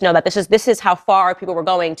 but just know that this is how far people were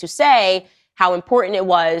going to say how important it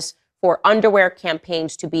was for underwear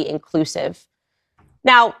campaigns to be inclusive.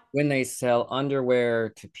 Now, when they sell underwear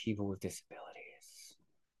to people with disabilities.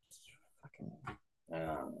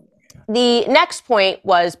 The next point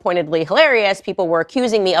was pointedly hilarious. People were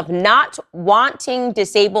accusing me of not wanting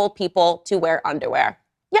disabled people to wear underwear.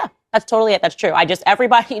 Yeah, that's totally it. That's true.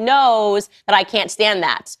 Everybody knows that I can't stand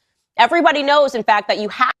that. Everybody knows, in fact, that you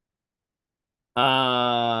have.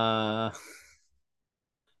 I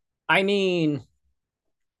mean,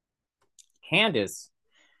 Candace,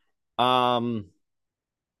 I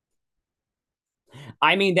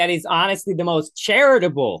mean, that is honestly the most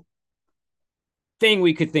charitable thing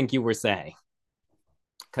we could think you were saying.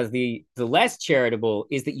 Because the less charitable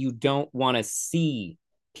is that you don't want to see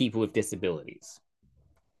people with disabilities.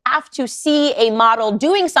 Have to see a model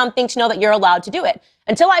doing something to know that you're allowed to do it.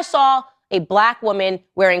 Until I saw a black woman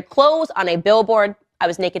wearing clothes on a billboard, I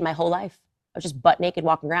was naked my whole life. I was just butt naked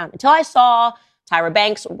walking around. Until I saw Tyra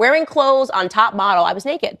Banks wearing clothes on Top Model, I was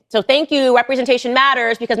naked. So thank you, representation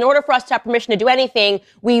matters, because in order for us to have permission to do anything,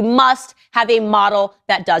 we must have a model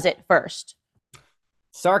that does it first.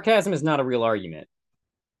 Sarcasm is not a real argument.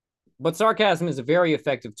 But sarcasm is a very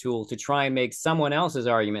effective tool to try and make someone else's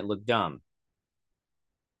argument look dumb.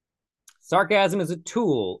 Sarcasm is a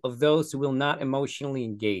tool of those who will not emotionally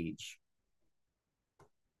engage.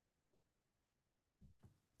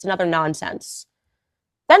 It's another nonsense.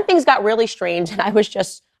 Then things got really strange, and I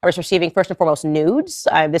was receiving, first and foremost, nudes.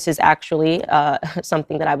 This is actually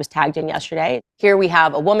something that I was tagged in yesterday. Here we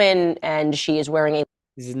have a woman, and she is wearing a...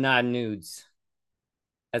 This is not nudes.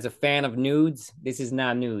 As a fan of nudes, this is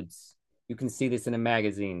not nudes. You can see this in a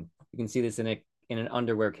magazine. You can see this in an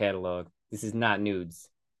underwear catalog. This is not nudes.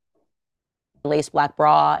 Lace black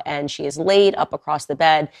bra, and she is laid up across the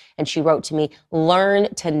bed, and she wrote to me,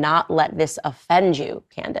 "Learn to not let this offend you,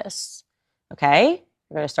 Candace." Okay?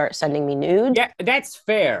 You're going to start sending me nudes? Yeah, that's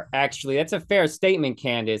fair, actually. That's a fair statement,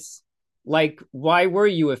 Candace. Like, why were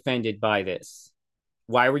you offended by this?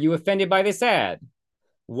 Why were you offended by this ad?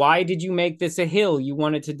 Why did you make this a hill you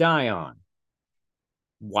wanted to die on?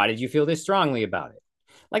 Why did you feel this strongly about it?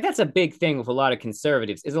 Like, that's a big thing with a lot of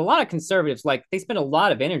conservatives, is a lot of conservatives, like, they spend a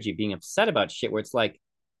lot of energy being upset about shit where it's like,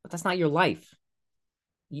 but that's not your life.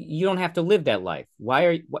 You don't have to live that life.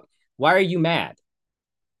 Why are you mad?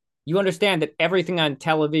 You understand that everything on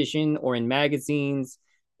television or in magazines,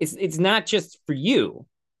 it's not just for you.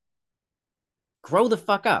 Grow the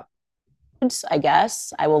fuck up. I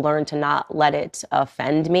guess I will learn to not let it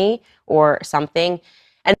offend me or something.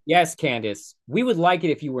 And yes, Candace, we would like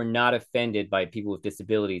it if you were not offended by people with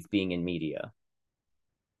disabilities being in media,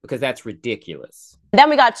 because that's ridiculous. Then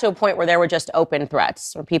we got to a point where there were just open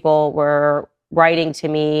threats, where people were writing to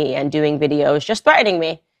me and doing videos just threatening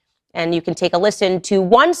me. And you can take a listen to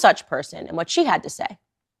one such person and what she had to say.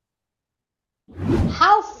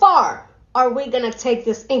 How far are we going to take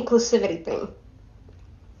this inclusivity thing?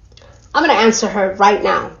 I'm going to answer her right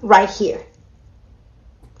now, right here.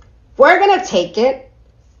 We're going to take it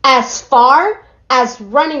as far as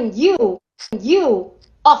running you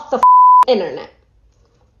off the internet.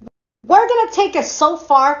 We're going to take it so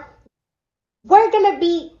far, we're going to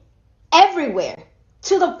be everywhere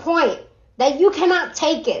to the point that you cannot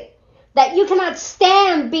take it, that you cannot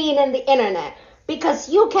stand being in the internet, because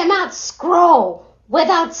you cannot scroll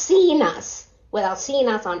without seeing us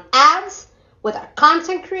on ads, with our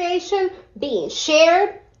content creation being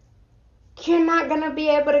shared. You're not going to be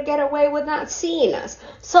able to get away with not seeing us.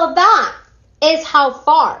 So that is how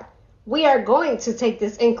far we are going to take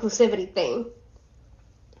this inclusivity thing.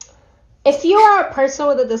 If you are a person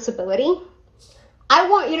with a disability, I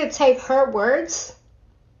want you to take her words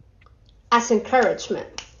as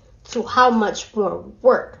encouragement to how much more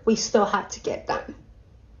work we still have to get done.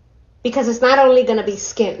 Because it's not only going to be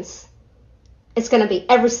skins, it's going to be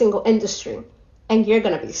every single industry. And you're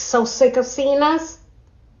going to be so sick of seeing us,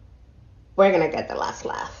 we're going to get the last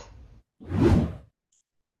laugh.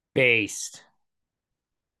 Based.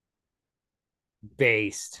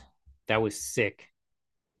 That was sick.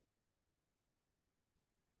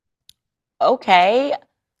 Okay.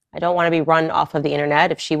 I don't want to be run off of the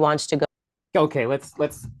internet if she wants to go. Okay, let's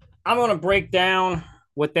I'm gonna break down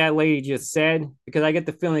what that lady just said, because I get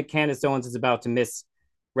the feeling that Candace Owens is about to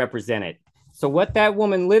misrepresent it. So what that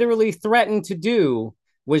woman literally threatened to do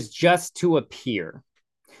was just to appear.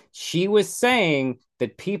 She was saying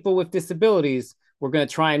that people with disabilities were going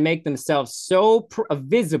to try and make themselves so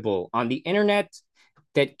visible on the internet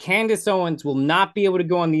that Candace Owens will not be able to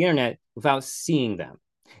go on the internet without seeing them.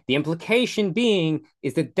 The implication being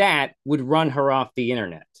is that that would run her off the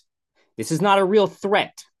internet. This is not a real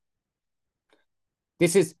threat.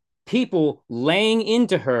 This is people laying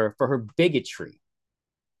into her for her bigotry.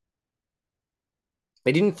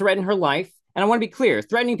 They didn't threaten her life. And I want to be clear,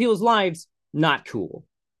 threatening people's lives, not cool.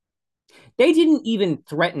 They didn't even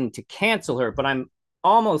threaten to cancel her, but I'm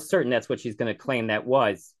almost certain that's what she's going to claim that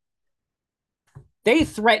was. They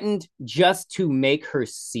threatened just to make her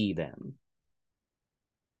see them.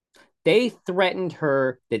 They threatened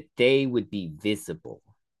her that they would be visible.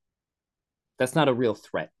 That's not a real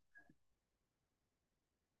threat.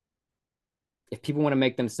 If people want to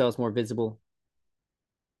make themselves more visible,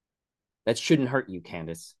 that shouldn't hurt you,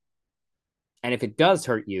 Candace. And if it does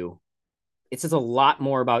hurt you, it says a lot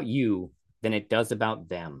more about you than it does about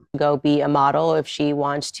them. Go be a model. If she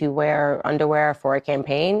wants to wear underwear for a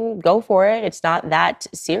campaign, go for it. It's not that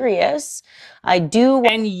serious. I do.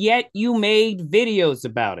 And yet you made videos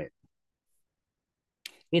about it.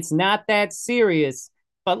 It's not that serious,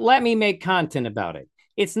 but let me make content about it.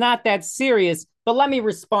 It's not that serious, but let me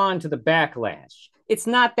respond to the backlash. It's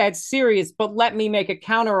not that serious, but let me make a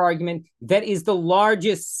counter argument that is the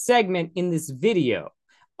largest segment in this video.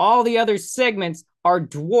 All the other segments are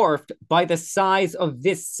dwarfed by the size of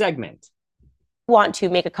this segment. Want to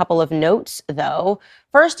make a couple of notes, though.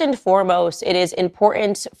 First and foremost, it is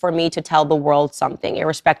important for me to tell the world something,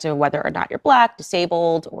 irrespective of whether or not you're Black,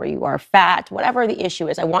 disabled, or you are fat, whatever the issue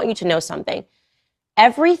is. I want you to know something.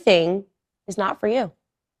 Everything is not for you.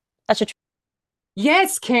 That's a truth.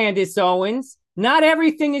 Yes, Candace Owens. Not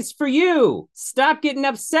everything is for you. Stop getting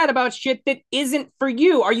upset about shit that isn't for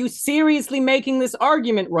you. Are you seriously making this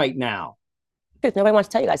argument right now? Nobody wants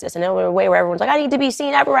to tell you guys this. And in a way where everyone's like, I need to be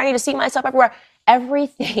seen everywhere. I need to see myself everywhere.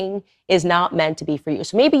 Everything is not meant to be for you.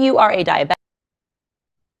 So maybe you are a diabetic.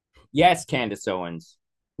 Yes, Candace Owens.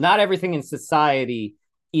 Not everything in society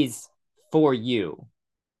is for you.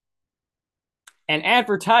 And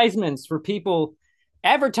advertisements for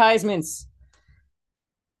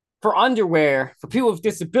underwear for people with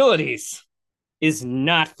disabilities is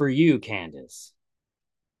not for you, Candace.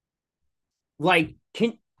 Like,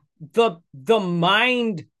 the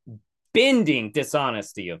mind-bending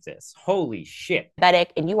dishonesty of this. Holy shit.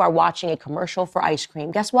 And you are watching a commercial for ice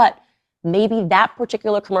cream. Guess what? Maybe that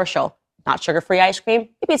particular commercial, not sugar-free ice cream,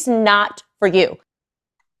 maybe it's not for you.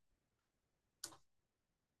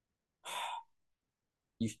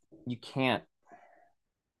 You can't.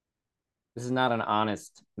 This is not an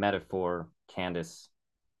honest metaphor, Candace.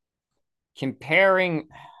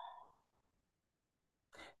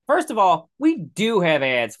 First of all, we do have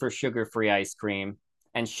ads for sugar-free ice cream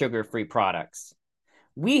and sugar-free products.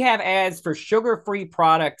 We have ads for sugar-free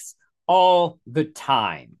products all the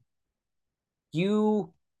time.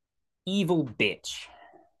 You evil bitch.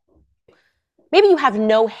 Maybe you have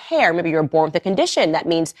no hair. Maybe you're born with a condition. That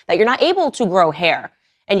means that you're not able to grow hair.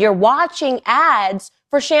 And you're watching ads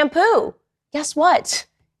for shampoo. Guess what?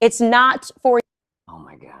 It's not for you. Oh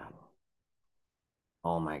my God.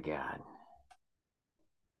 Oh my God.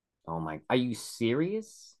 Oh my, are you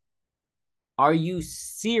serious? Are you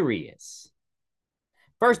serious?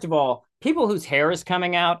 First of all, people whose hair is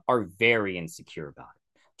coming out are very insecure about it.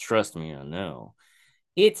 Trust me, I know.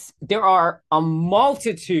 There are a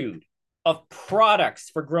multitude of products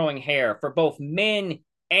for growing hair for both men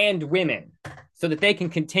and women so that they can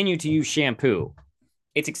continue to use shampoo.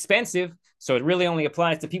 It's expensive, so it really only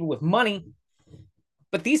applies to people with money.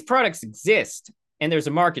 But these products exist, and there's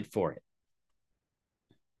a market for it.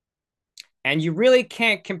 And you really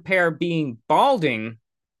can't compare being balding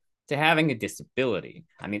to having a disability.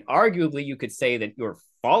 I mean, arguably, you could say that you're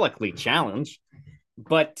follically challenged,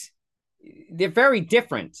 but they're very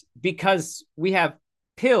different because we have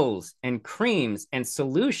pills and creams and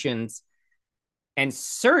solutions and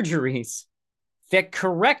surgeries that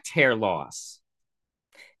correct hair loss.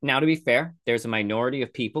 Now, to be fair, there's a minority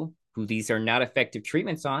of people who these are not effective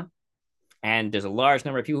treatments on, and there's a large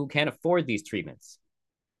number of people who can't afford these treatments.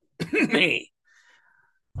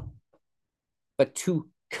 But to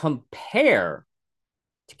compare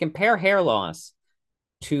hair loss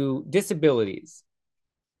to disabilities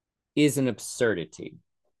is an absurdity.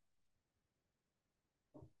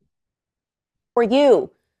 For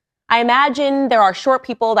you, I imagine there are short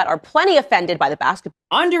people that are plenty offended by the basketball.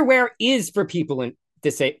 Underwear is for people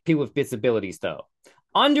with disabilities, though.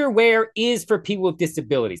 Underwear is for people with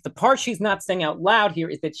disabilities. The part she's not saying out loud here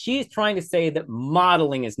is that she's trying to say that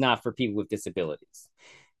modeling is not for people with disabilities.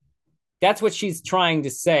 That's what she's trying to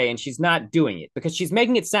say, and she's not doing it because she's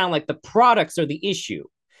making it sound like the products are the issue.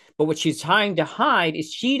 But what she's trying to hide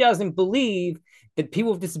is she doesn't believe that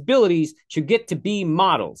people with disabilities should get to be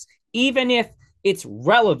models, even if it's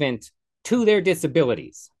relevant to their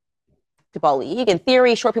disabilities. League. In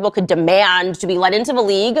theory, short people could demand to be let into the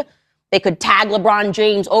league. They could tag LeBron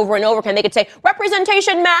James over and over again. They could say,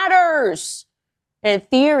 representation matters. And in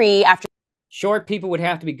theory, after short people would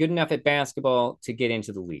have to be good enough at basketball to get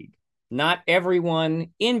into the league. Not everyone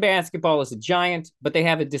in basketball is a giant, but they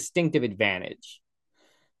have a distinctive advantage.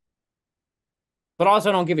 But also,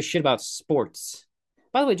 I don't give a shit about sports.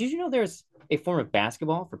 By the way, did you know there's a form of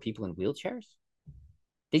basketball for people in wheelchairs?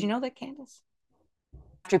 Did you know that, Candace?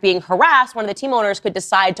 After being harassed, one of the team owners could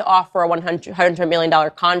decide to offer a $100 million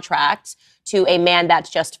contract to a man that's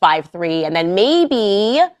just 5'3", and then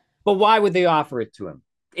maybe... But why would they offer it to him?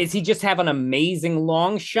 Is he just have an amazing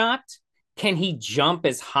long shot? Can he jump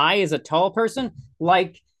as high as a tall person?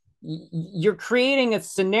 Like, you're creating a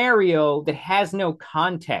scenario that has no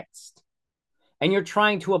context, and you're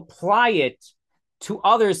trying to apply it to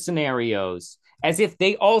other scenarios as if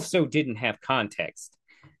they also didn't have context.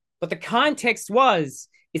 But the context is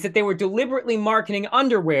that they were deliberately marketing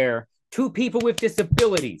underwear to people with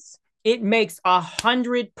disabilities. It makes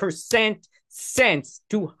 100% sense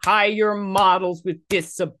to hire models with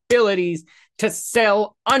disabilities to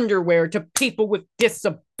sell underwear to people with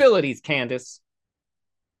disabilities, Candace.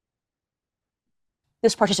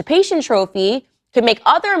 This participation trophy could make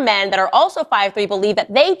other men that are also 5'3" believe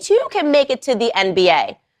that they too can make it to the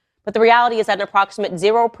NBA. But the reality is that an approximate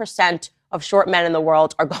 0% of short men in the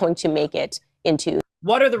world are going to make it into.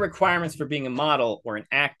 What are the requirements for being a model or an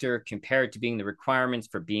actor compared to being the requirements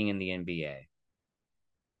for being in the NBA?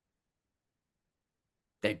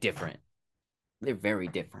 They're different. They're very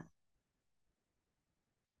different.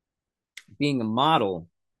 Being a model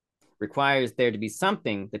requires there to be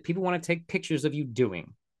something that people want to take pictures of you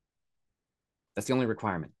doing. That's the only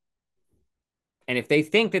requirement. And if they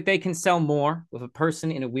think that they can sell more with a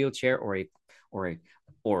person in a wheelchair or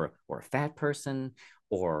a fat person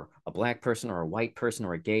or a black person or a white person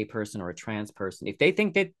or a gay person or a trans person, if they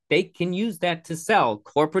think that they can use that to sell,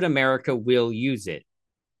 corporate America will use it.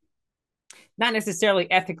 Not necessarily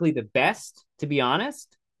ethically the best, to be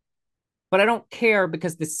honest, but I don't care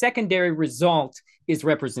because the secondary result is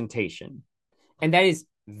representation. And that is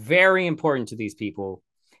very important to these people.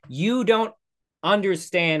 You don't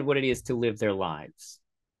understand what it is to live their lives,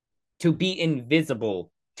 to be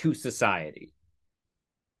invisible to society.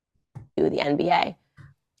 To the NBA.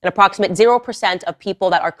 An approximate 0% of people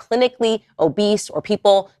that are clinically obese or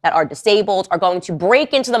people that are disabled are going to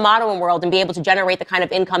break into the modeling world and be able to generate the kind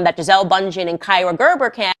of income that Gisele Bundchen and Kyra Gerber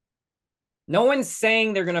can. No one's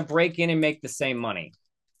saying they're going to break in and make the same money.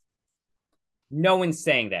 No one's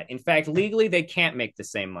saying that. In fact, legally, they can't make the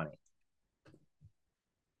same money.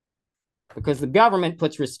 Because the government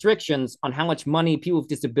puts restrictions on how much money people with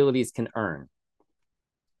disabilities can earn.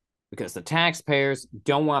 Because the taxpayers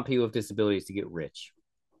don't want people with disabilities to get rich.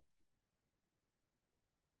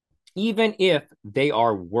 Even if they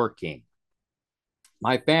are working.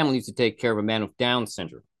 My family used to take care of a man with Down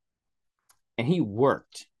syndrome. And he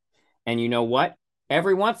worked. And you know what?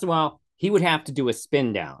 Every once in a while, he would have to do a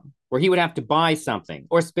spin down. Where he would have to buy something.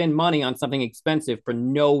 Or spend money on something expensive for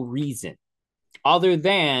no reason. Other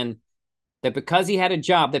than that because he had a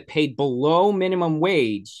job that paid below minimum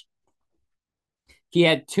wage, he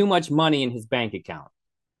had too much money in his bank account.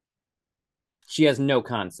 She has no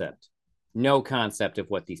concept of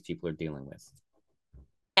what these people are dealing with.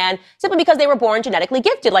 And simply because they were born genetically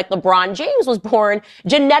gifted, like LeBron James was born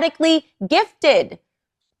genetically gifted.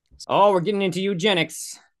 Oh, we're getting into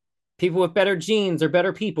eugenics. People with better genes are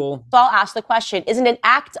better people. So I'll ask the question, isn't it an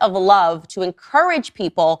act of love to encourage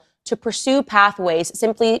people to pursue pathways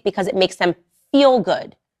simply because it makes them feel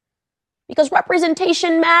good? Because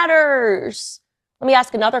representation matters. Let me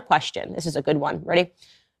ask another question. This is a good one. Ready?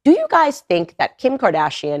 Do you guys think that Kim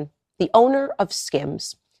Kardashian, the owner of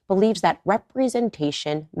Skims, believes that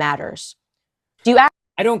representation matters? Do you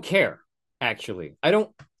I don't care, actually. I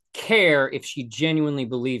don't care if she genuinely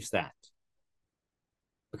believes that.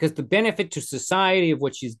 Because the benefit to society of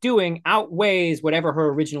what she's doing outweighs whatever her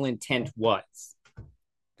original intent was.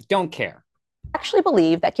 I don't care. Actually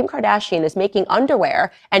believe that Kim Kardashian is making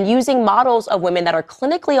underwear and using models of women that are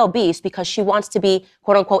clinically obese because she wants to be,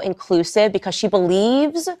 quote unquote, inclusive, because she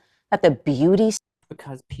believes that the beauty.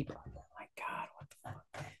 Because people, oh my God, what the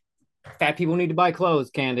fuck? Fat people need to buy clothes,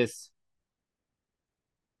 Candace.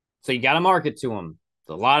 So you got to market to them.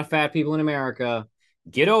 There's a lot of fat people in America.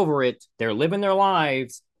 Get over it. They're living their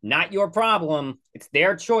lives. Not your problem. It's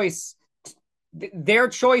their choice. Their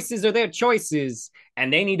choices are their choices,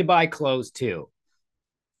 and they need to buy clothes too.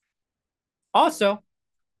 Also,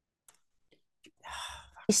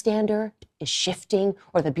 standard is shifting,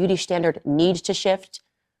 or the beauty standard needs to shift.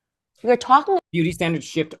 We are talking beauty standards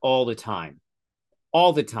shift all the time.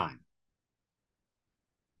 All the time.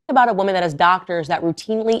 About a woman that has doctors that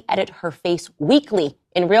routinely edit her face weekly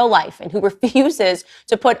in real life and who refuses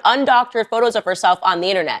to put undoctored photos of herself on the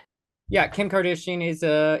internet. Yeah, Kim Kardashian is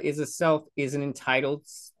an entitled,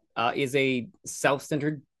 is a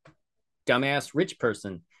self-centered, dumbass rich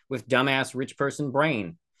person with dumbass rich person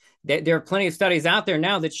brain. There are plenty of studies out there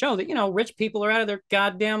now that show that, you know, rich people are out of their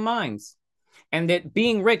goddamn minds, and that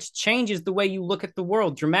being rich changes the way you look at the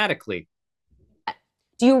world dramatically.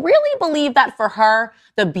 Do you really believe that for her,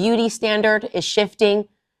 the beauty standard is shifting?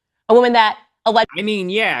 A woman that I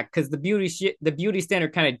mean, yeah, because the beauty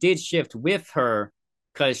standard kind of did shift with her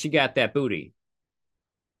because she got that booty.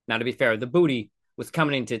 Now, to be fair, the booty was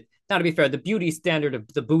coming into. Now, to be fair, the beauty standard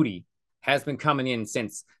of the booty has been coming in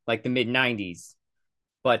since like the mid '90s,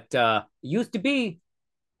 but it used to be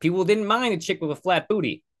people didn't mind a chick with a flat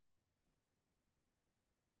booty,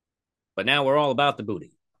 but now we're all about the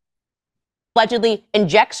booty. Allegedly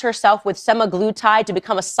injects herself with semaglutide to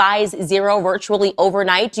become a size 0 virtually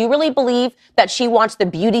overnight. Do you really believe that she wants the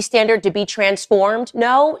beauty standard to be transformed?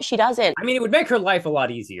 No, she doesn't. I mean, it would make her life a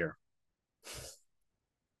lot easier.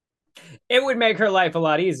 It would make her life a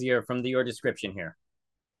lot easier from your description here.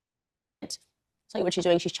 I'll tell you what she's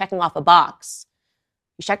doing. She's checking off a box.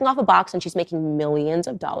 She's checking off a box and she's making millions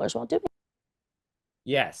of dollars while doing it.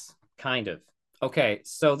 Yes, kind of. Okay,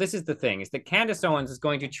 so this is the thing, is that Candace Owens is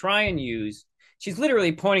going to try and use, she's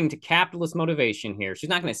literally pointing to capitalist motivation here. She's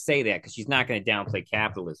not going to say that because she's not going to downplay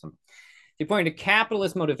capitalism. She's pointing to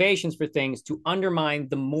capitalist motivations for things to undermine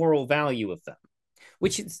the moral value of them,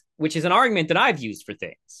 which is an argument that I've used for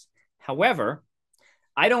things. However,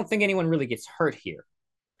 I don't think anyone really gets hurt here.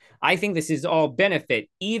 I think this is all benefit,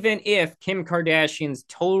 even if Kim Kardashian's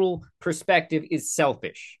total perspective is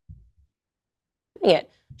selfish.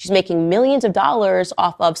 She's making millions of dollars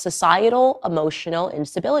off of societal emotional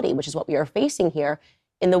instability, which is what we are facing here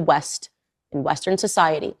in the West, in Western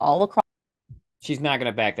society, all across. She's not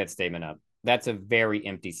going to back that statement up. That's a very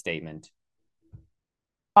empty statement.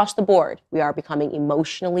 Across the board, we are becoming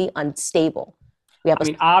emotionally unstable.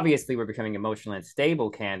 Obviously, we're becoming emotionally unstable,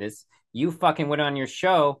 Candace. You fucking went on your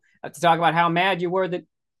show to talk about how mad you were that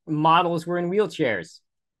models were in wheelchairs.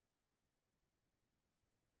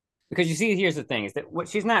 Because you see, here's the thing, is that what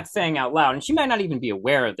she's not saying out loud, and she might not even be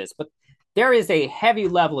aware of this, but there is a heavy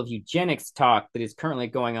level of eugenics talk that is currently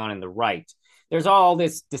going on in the right. There's all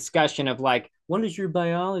this discussion of like, what does your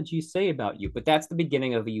biology say about you? But that's the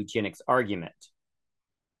beginning of a eugenics argument.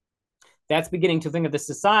 That's beginning to think of the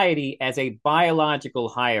society as a biological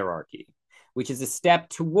hierarchy, which is a step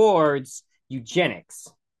towards eugenics.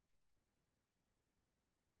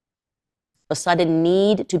 A sudden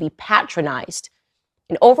need to be patronized.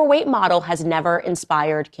 An overweight model has never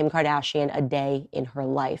inspired Kim Kardashian a day in her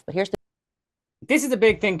life. But this is a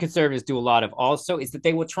big thing conservatives do a lot of also, is that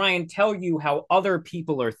they will try and tell you how other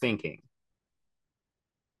people are thinking,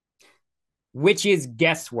 which is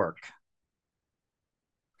guesswork.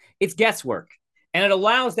 It's guesswork. And it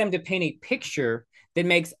allows them to paint a picture that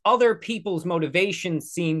makes other people's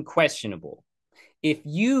motivations seem questionable. If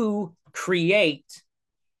you create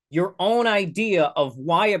your own idea of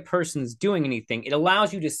why a person's doing anything, it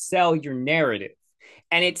allows you to sell your narrative.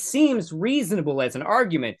 And it seems reasonable as an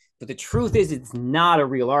argument, but the truth is it's not a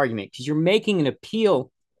real argument because you're making an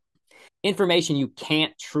appeal, information you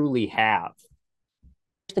can't truly have.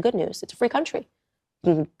 The good news, it's a free country.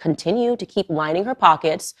 You can continue to keep lining her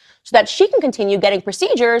pockets so that she can continue getting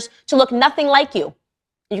procedures to look nothing like you.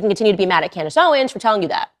 You can continue to be mad at Candace Owens for telling you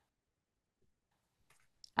that.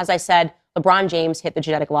 As I said, LeBron James hit the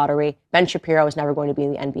genetic lottery. Ben Shapiro is never going to be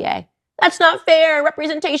in the NBA. That's not fair.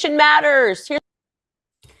 Representation matters. Here's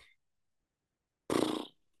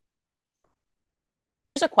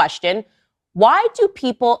a question. Why do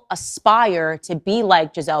people aspire to be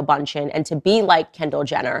like Gisele Bündchen and to be like Kendall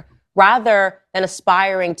Jenner rather than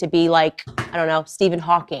aspiring to be like, I don't know, Stephen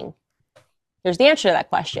Hawking? Here's the answer to that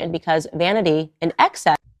question, because vanity and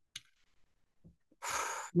excess.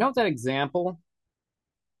 Note that example.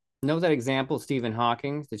 Note that example, Stephen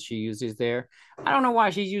Hawking, that she uses there. I don't know why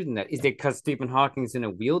she's using that. Is it because Stephen Hawking's in a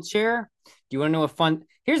wheelchair? Do you want to know a fun?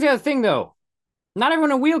 Here's the other thing, though. Not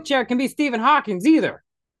everyone in a wheelchair can be Stephen Hawking's either.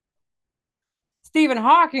 Stephen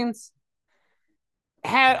Hawking's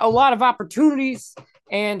had a lot of opportunities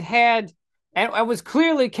and was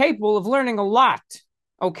clearly capable of learning a lot.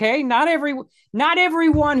 Okay, not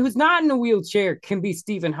everyone who's not in a wheelchair can be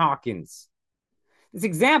Stephen Hawking's. This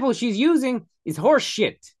example she's using is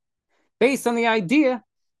horseshit, based on the idea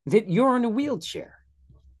that you're in a wheelchair.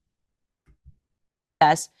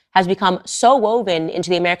 Has become so woven into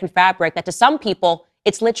the American fabric that to some people,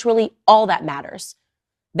 it's literally all that matters.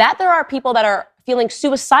 That there are people that are feeling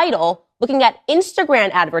suicidal looking at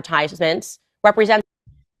Instagram advertisements represents.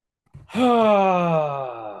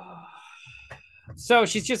 So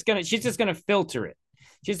she's just gonna filter it.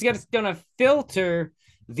 She's just gonna filter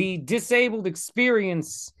the disabled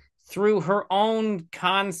experience through her own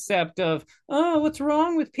concept of, oh, what's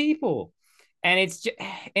wrong with people? And it's just,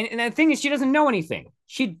 and the thing is, she doesn't know anything.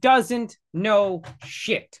 She doesn't know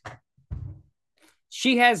shit.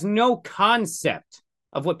 She has no concept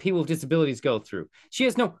of what people with disabilities go through. She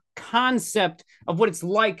has no concept of what it's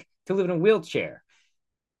like to live in a wheelchair.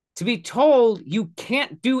 To be told you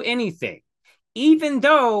can't do anything, even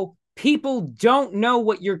though people don't know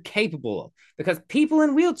what you're capable of, because people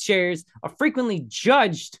in wheelchairs are frequently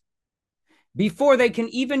judged before they can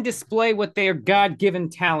even display what their God-given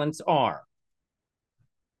talents are.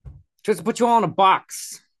 Just to put you all in a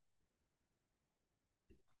box.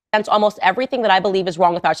 That's almost everything that I believe is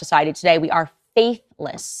wrong with our society today. We are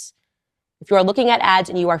faithless. If you are looking at ads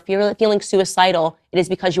and you are feeling suicidal, it is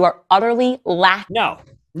because you are utterly lacking.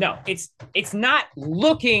 No, it's not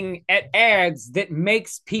looking at ads that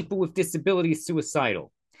makes people with disabilities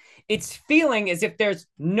suicidal. It's feeling as if there's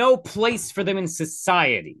no place for them in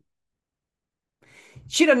society.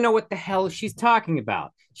 She doesn't know what the hell she's talking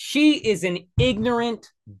about. She is an ignorant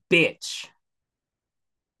bitch.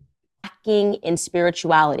 Lacking in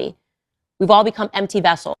spirituality. We've all become empty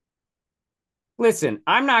vessels. Listen,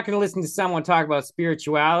 I'm not going to listen to someone talk about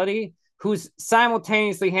spirituality who's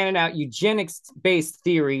simultaneously handing out eugenics-based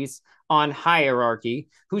theories on hierarchy,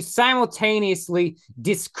 who's simultaneously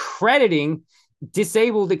discrediting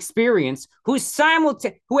disabled experience, who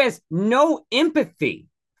has no empathy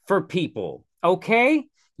for people. Okay?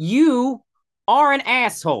 You are an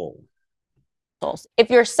asshole.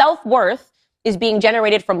 If your self-worth is being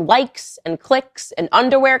generated from likes and clicks and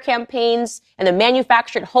underwear campaigns and the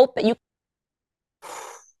manufactured hope that you...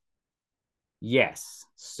 Yes,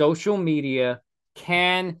 social media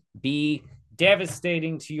can be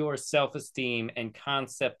devastating to your self-esteem and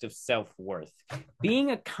concept of self-worth.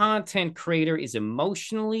 Being a content creator is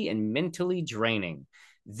emotionally and mentally draining.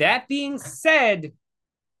 That being said,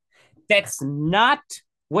 that's not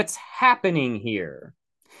what's happening here.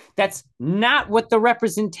 That's not what the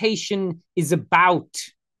representation is about.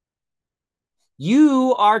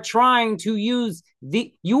 You are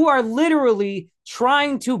literally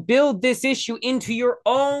trying to build this issue into your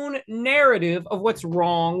own narrative of what's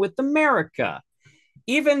wrong with America,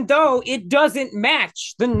 even though it doesn't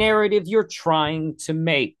match the narrative you're trying to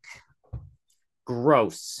make.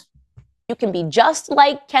 Gross. You can be just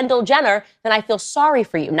like Kendall Jenner, then I feel sorry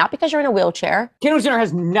for you, not because you're in a wheelchair. Kendall Jenner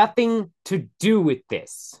has nothing to do with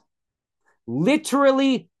this.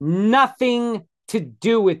 Literally nothing to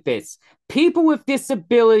do with this. People with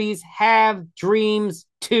disabilities have dreams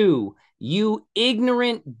too, you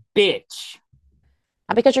ignorant bitch.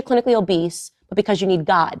 Not because you're clinically obese, but because you need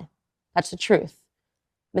God. That's the truth.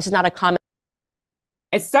 This is not a comment.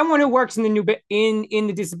 As someone who works in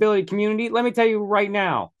the disability community, let me tell you right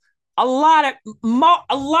now, a lot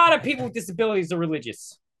of people with disabilities are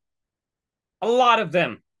religious. A lot of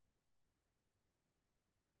them.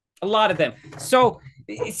 So,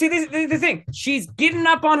 see, this the thing. She's getting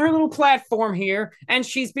up on her little platform here, and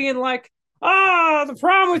she's being like, "Oh, the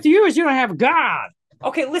problem with you is you don't have God."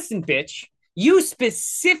 Okay, listen, bitch. You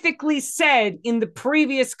specifically said in the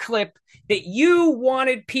previous clip that you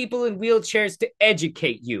wanted people in wheelchairs to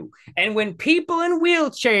educate you. And when people in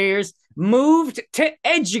wheelchairs moved to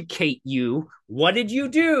educate you, what did you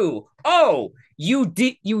do? Oh, you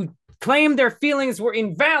claimed their feelings were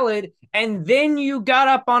invalid, and then you got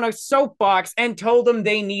up on a soapbox and told them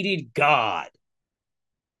they needed God.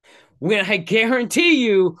 When I guarantee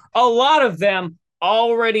you, a lot of them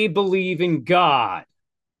already believe in God.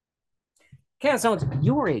 Candace Owens,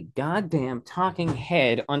 you are a goddamn talking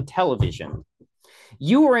head on television.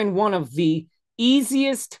 You are in one of the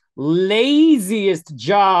easiest, laziest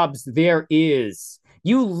jobs there is.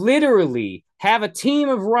 You literally have a team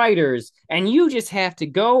of writers and you just have to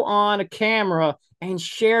go on a camera and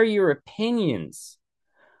share your opinions.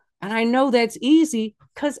 And I know that's easy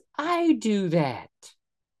because I do that.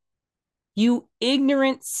 You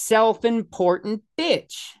ignorant, self-important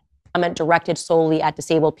bitch. Comment directed solely at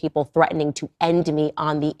disabled people threatening to end me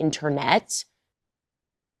on the internet.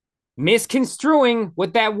 Misconstruing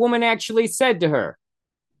what that woman actually said to her.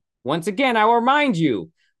 Once again, I will remind you,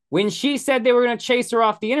 when she said they were going to chase her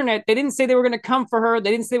off the internet, they didn't say they were going to come for her.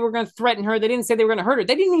 They didn't say they were going to threaten her. They didn't say they were going to hurt her.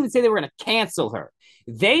 They didn't even say they were going to cancel her.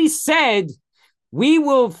 They said, we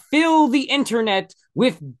will fill the internet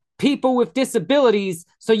with people with disabilities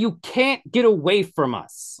so you can't get away from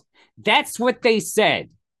us. That's what they said.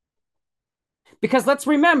 Because let's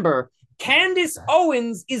remember, Candace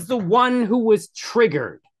Owens is the one who was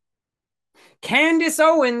triggered. Candace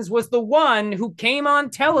Owens was the one who came on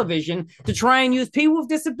television to try and use people with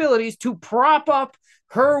disabilities to prop up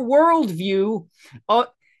her worldview.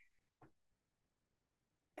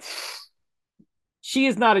 She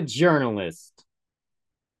is not a journalist.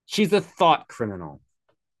 She's a thought criminal.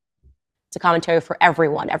 It's a commentary for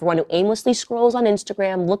everyone who aimlessly scrolls on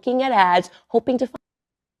Instagram, looking at ads, hoping to find.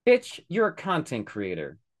 Bitch, you're a content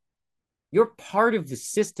creator. You're part of the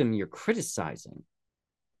system you're criticizing.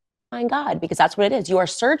 God, because that's what it is. You are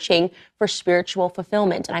searching for spiritual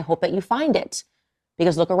fulfillment, and I hope that you find it.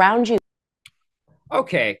 Because look around you.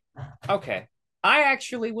 Okay. I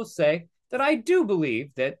actually will say that I do believe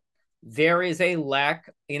that there is a lack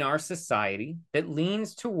in our society that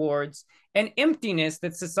leans towards an emptiness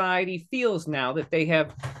that society feels now that they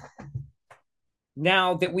have,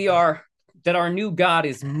 now that that our new God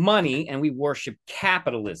is money and we worship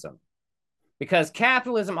capitalism. Because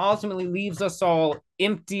capitalism ultimately leaves us all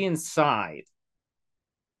empty inside.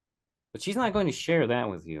 But she's not going to share that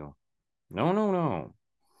with you. No.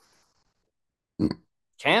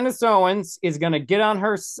 Candace Owens is going to get on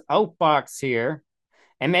her soapbox here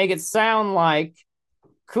and make it sound like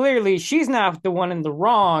clearly she's not the one in the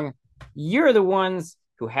wrong. You're the ones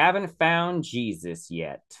who haven't found Jesus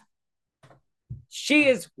yet. She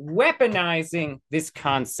is weaponizing this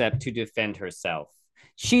concept to defend herself.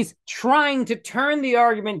 She's trying to turn the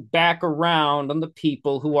argument back around on the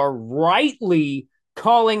people who are rightly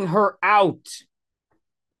calling her out.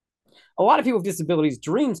 A lot of people with disabilities,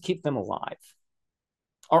 dreams keep them alive.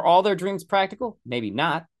 Are all their dreams practical? Maybe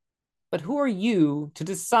not. But who are you to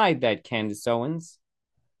decide that, Candace Owens?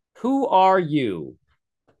 Who are you?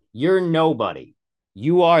 You're nobody.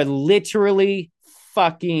 You are literally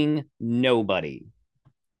fucking nobody.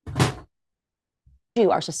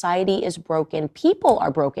 Our society is broken. People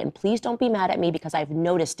are broken. Please don't be mad at me because I've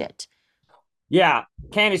noticed it. Yeah,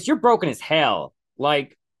 Candace, you're broken as hell.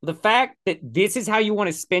 Like, the fact that this is how you want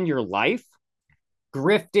to spend your life,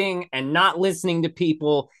 grifting and not listening to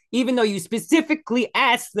people, even though you specifically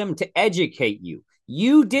asked them to educate you.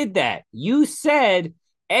 You did that. You said,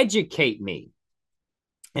 educate me.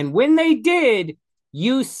 And when they did,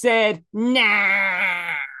 you said,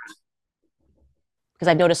 nah. Because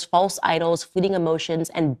I've noticed false idols, fleeting emotions,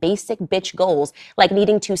 and basic bitch goals, like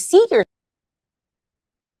needing to see your.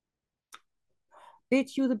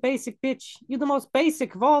 Bitch, you the basic bitch. You the most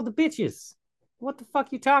basic of all the bitches. What the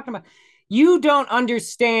fuck you talking about? You don't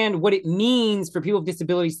understand what it means for people with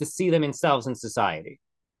disabilities to see themselves in society.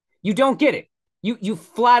 You don't get it. You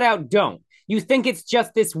flat out don't. You think it's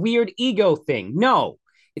just this weird ego thing. No,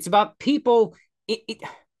 it's about people. It's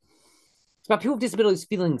about people with disabilities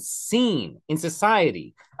feeling seen in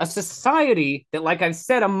society. A society that, like I've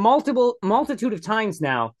said a multitude of times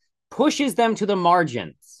now, pushes them to the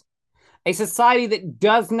margins. A society that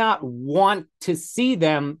does not want to see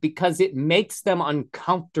them because it makes them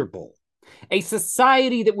uncomfortable. A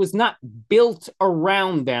society that was not built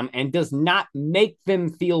around them and does not make them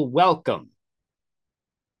feel welcome.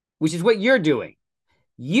 Which is what you're doing.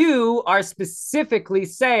 You are specifically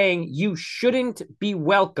saying you shouldn't be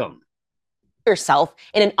welcome. Yourself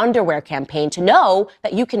in an underwear campaign to know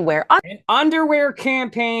that you can wear an underwear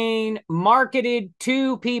campaign marketed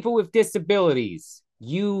to people with disabilities.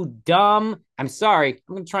 You dumb. I'm sorry.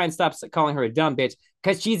 I'm going to try and stop calling her a dumb bitch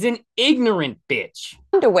because she's an ignorant bitch.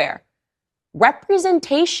 Underwear.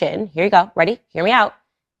 Representation, here you go, ready? Hear me out,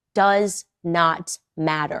 does not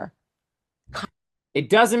matter.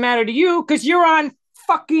 It doesn't matter to you because you're on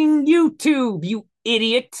fucking YouTube, you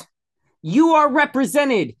idiot. You are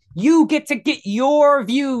represented. You get to get your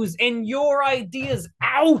views and your ideas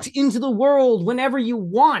out into the world whenever you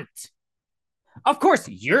want. Of course,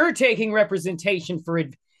 you're taking representation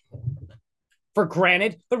for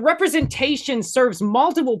granted, but representation serves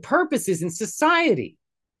multiple purposes in society.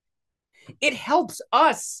 It helps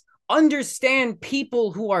us understand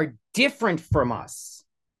people who are different from us.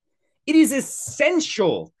 It is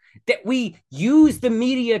essential that we use the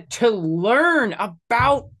media to learn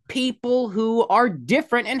about people who are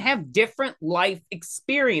different and have different life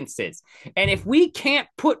experiences. And if we can't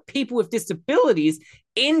put people with disabilities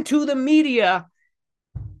into the media,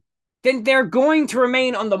 then they're going to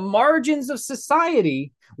remain on the margins of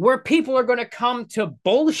society, where people are going to come to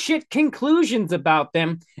bullshit conclusions about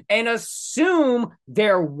them and assume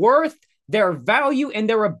their worth, their value, and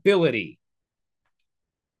their ability.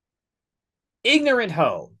 Ignorant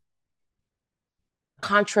hoe.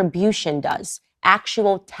 Contribution does.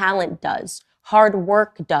 Actual talent does. Hard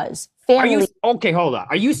work does. Family. Okay, hold on.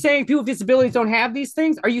 Are you saying people with disabilities don't have these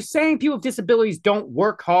things? Are you saying people with disabilities don't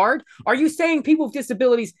work hard? Are you saying people with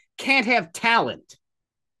disabilities can't have talent?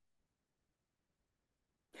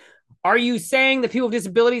 Are you saying that people with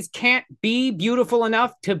disabilities can't be beautiful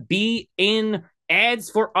enough to be in ads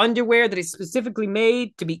for underwear that is specifically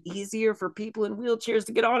made to be easier for people in wheelchairs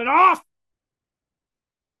to get on and off?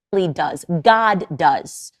 Does. God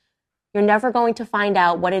does. You're never going to find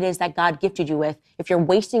out what it is that God gifted you with if you're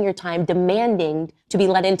wasting your time demanding to be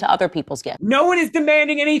let into other people's gifts. No one is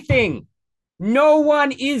demanding anything. No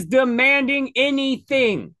one is demanding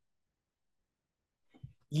anything.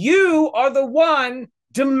 You are the one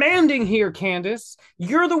demanding here, Candace.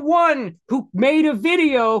 You're the one who made a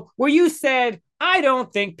video where you said, I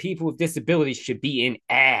don't think people with disabilities should be in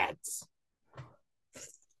ads.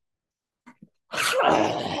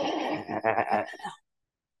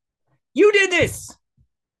 You did this.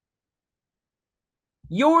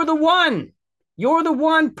 You're the one. You're the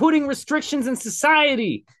one putting restrictions in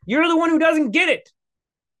society. You're the one who doesn't get it.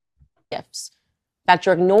 Gifts. In fact,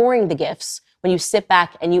 you're ignoring the gifts when you sit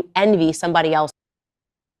back and you envy somebody else.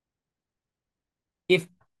 If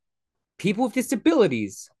people with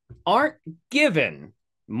disabilities aren't given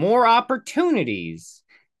more opportunities,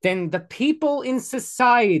 then the people in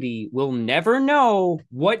society will never know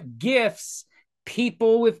what gifts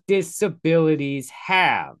people with disabilities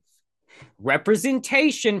have.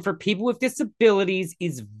 Representation for people with disabilities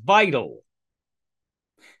is vital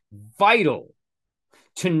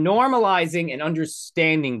to normalizing and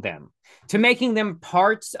understanding them, to making them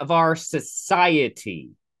parts of our society.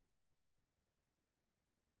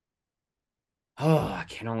 Oh, I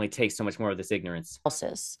can only take so much more of this ignorance.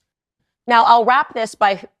 Now, I'll wrap this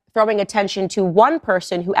by throwing attention to one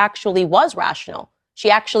person who actually was rational. She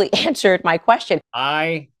actually answered my question.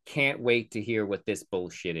 I can't wait to hear what this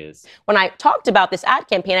bullshit is. When I talked about this ad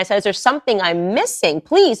campaign, I said, is there something I'm missing?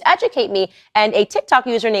 Please educate me. And a TikTok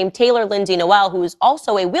user named Taylor Lindsay Noel, who's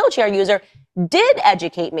also a wheelchair user, did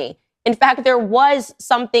educate me. In fact, there was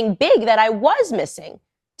something big that I was missing.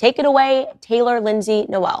 Take it away, Taylor Lindsay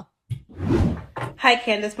Noel. Hi,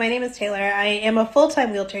 Candace. My name is Taylor. I am a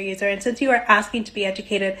full-time wheelchair user, and since you are asking to be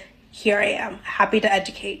educated, here I am, happy to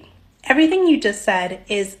educate. Everything you just said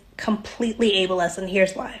is completely ableist, and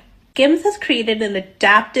here's why. Skims has created an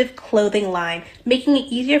adaptive clothing line, making it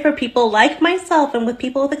easier for people like myself and with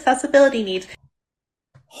people with accessibility needs.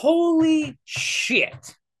 Holy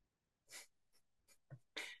shit.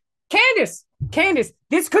 Candace,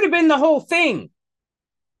 this could have been the whole thing.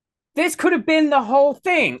 This could have been the whole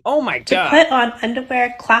thing. Oh my God. To put on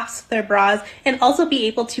underwear, clasp their bras, and also be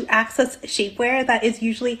able to access shapewear that is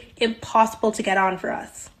usually impossible to get on for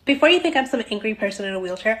us. Before you think I'm some angry person in a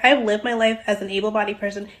wheelchair, I've lived my life as an able-bodied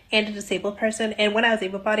person and a disabled person, and when I was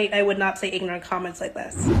able-bodied, I would not say ignorant comments like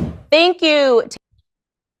this. Thank you.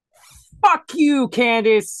 Fuck you,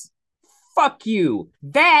 Candace. Fuck you.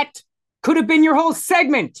 That could have been your whole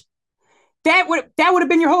segment. That would have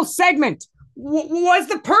been your whole segment. What was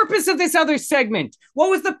the purpose of this other segment? What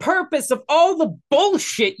was the purpose of all the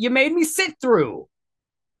bullshit you made me sit through?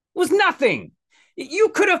 It was nothing. You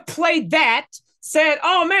could have played that, said,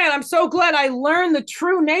 oh man, I'm so glad I learned the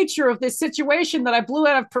true nature of this situation that I blew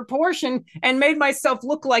out of proportion and made myself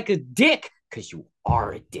look like a dick, because you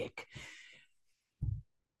are a dick.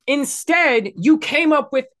 Instead, you came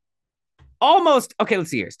up with almost, okay, let's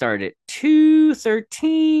see here. Started at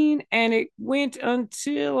 2:13 and it went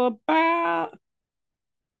until about,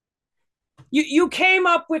 you came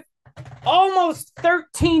up with almost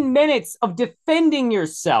 13 minutes of defending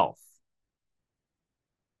yourself.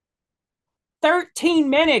 13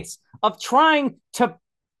 minutes of trying to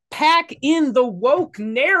pack in the woke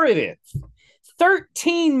narrative.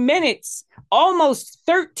 13 minutes, almost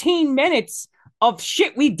 13 minutes of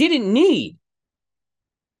shit we didn't need.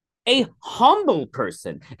 a humble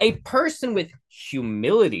person, a person with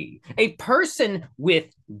humility, a person with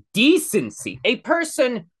decency, a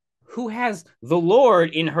person who has the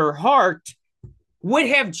Lord in her heart would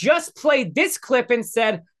have just played this clip and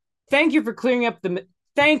said, thank you for clearing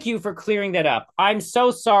that up. I'm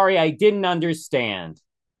so sorry, I didn't understand.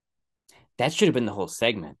 That should have been the whole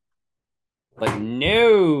segment. But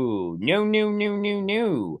no.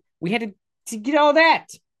 We had to get all that.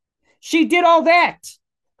 She did all that.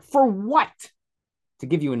 For what? To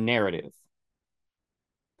give you a narrative.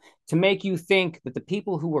 To make you think that the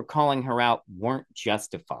people who were calling her out weren't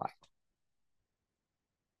justified.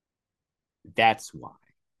 That's why.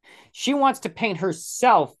 She wants to paint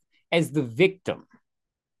herself as the victim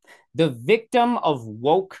of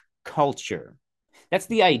woke culture. That's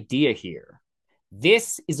the idea here.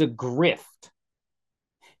 This is a grift.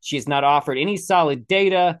 She has not offered any solid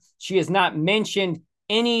data. She has not mentioned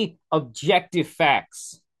any objective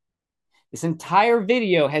facts. This entire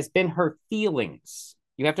video has been her feelings.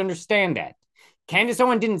 You have to understand that. Candace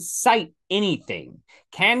Owens didn't cite anything.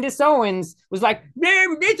 Candace Owens was like,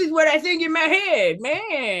 this is what I think in my head,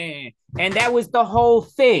 man. And that was the whole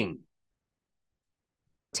thing.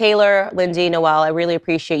 Taylor, Lindsay, Noel, I really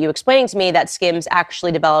appreciate you explaining to me that Skims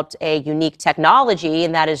actually developed a unique technology,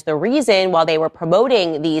 and that is the reason while they were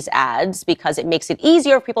promoting these ads, because it makes it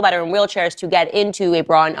easier for people that are in wheelchairs to get into a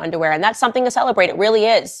bra and underwear, and that's something to celebrate. It really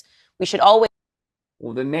is. We should always...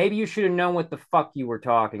 Well, then maybe you should have known what the fuck you were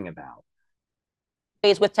talking about.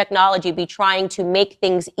 With technology, be trying to make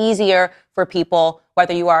things easier for people,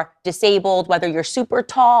 whether you are disabled, whether you're super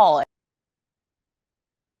tall,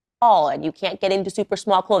 and you can't get into super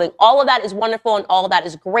small clothing. All of that is wonderful and all of that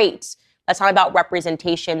is great. That's not about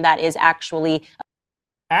representation. That is actually...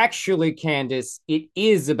 Actually, Candace, it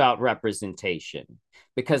is about representation.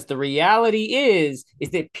 Because the reality is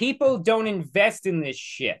that people don't invest in this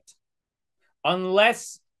shit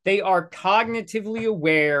unless they are cognitively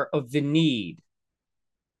aware of the need.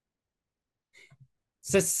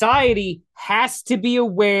 Society has to be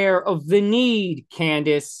aware of the need,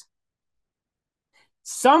 Candace.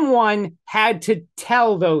 Someone had to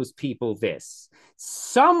tell those people this.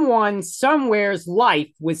 Someone somewhere's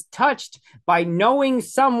life was touched by knowing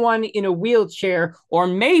someone in a wheelchair, or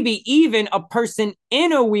maybe even a person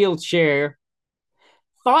in a wheelchair,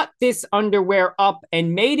 thought this underwear up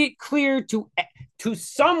and made it clear to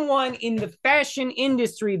someone in the fashion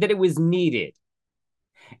industry that it was needed.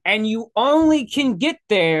 And you only can get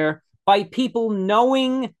there by people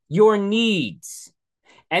knowing your needs.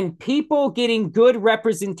 And people getting good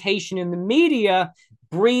representation in the media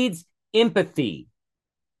breeds empathy.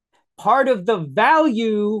 Part of the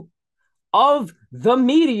value of the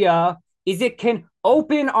media is it can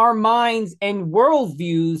open our minds and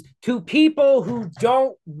worldviews to people who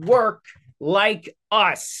don't work like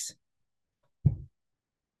us.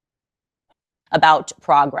 About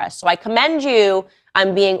progress. So I commend you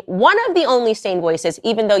on being one of the only sane voices,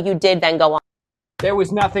 even though you did then go on. There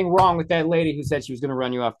was nothing wrong with that lady who said she was going to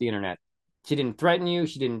run you off the internet. She didn't threaten you.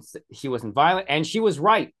 She wasn't violent. And she was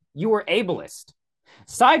right. You were ableist.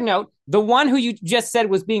 Side note, the one who you just said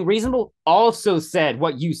was being reasonable also said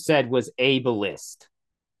what you said was ableist.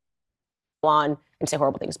 On and say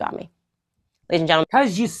horrible things about me. Ladies and gentlemen.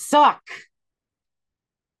 Because you suck.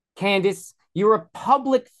 Candace, you're a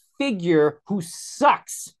public figure who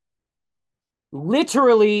sucks.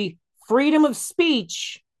 Literally, freedom of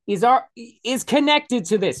speech is connected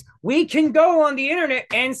to this. We can go on the internet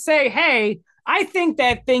and say, hey, I think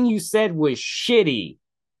that thing you said was shitty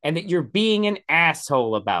and that you're being an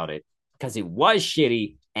asshole about it because it was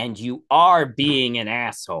shitty and you are being an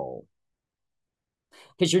asshole.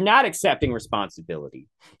 Because you're not accepting responsibility.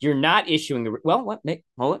 You're not issuing the... Well, what?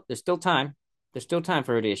 Hold it. There's still time. There's still time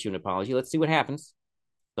for her to issue an apology. Let's see what happens.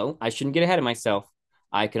 So I shouldn't get ahead of myself.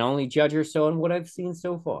 I can only judge her on what I've seen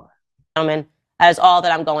so far. Gentlemen, that is all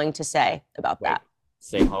that I'm going to say about that.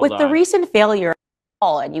 With the recent failure,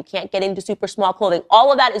 and you can't get into super small clothing,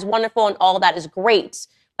 all of that is wonderful and all of that is great.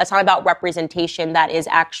 That's not about representation. That is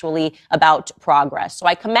actually about progress. So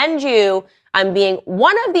I commend you on being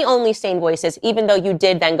one of the only sane voices, even though you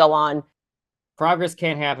did then go on. Progress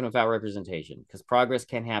can't happen without representation, because progress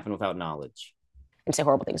can't happen without knowledge. And say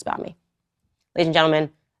horrible things about me. Ladies and gentlemen,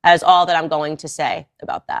 that is all that I'm going to say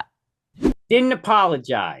about that. Didn't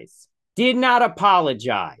apologize. Did not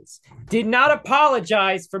apologize. Did not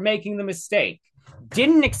apologize for making the mistake.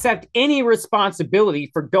 Didn't accept any responsibility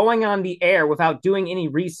for going on the air without doing any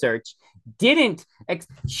research.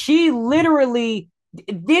 She literally,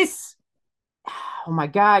 this, oh my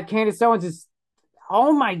God, Candace Owens is,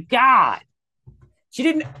 oh my God. She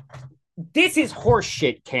didn't, this is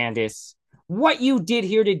horseshit, Candace. What you did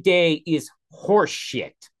here today is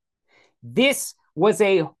horseshit. This was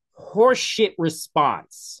a horseshit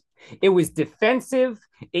response. It was defensive.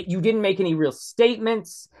 You didn't make any real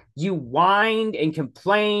statements. You whined and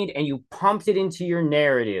complained and you pumped it into your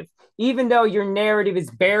narrative, even though your narrative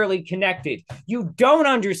is barely connected. You don't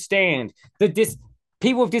understand the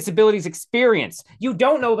people with disabilities experience. You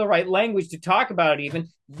don't know the right language to talk about it even.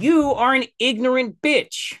 You are an ignorant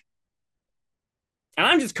bitch. And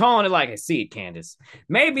I'm just calling it like I see it, Candace.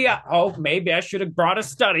 Maybe I should have brought a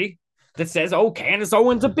study that says, oh, Candace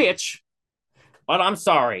Owens a bitch. But I'm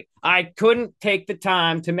sorry, I couldn't take the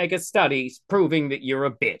time to make a study proving that you're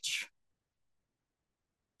a bitch.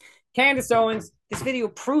 Candace Owens, this video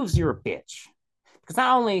proves you're a bitch. Because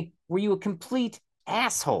not only were you a complete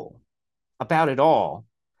asshole about it all,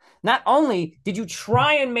 not only did you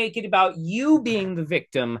try and make it about you being the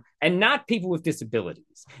victim and not people with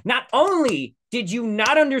disabilities, not only did you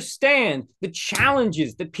not understand the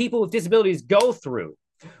challenges that people with disabilities go through,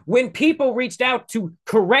 when people reached out to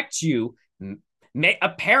correct you,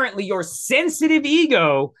 apparently your sensitive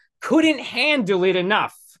ego couldn't handle it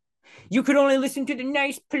enough. You could only listen to the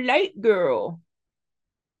nice, polite girl.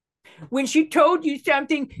 When she told you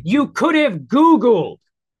something, you could have Googled.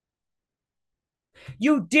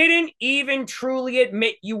 You didn't even truly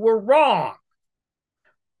admit you were wrong.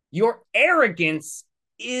 Your arrogance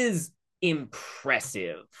is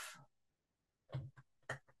impressive.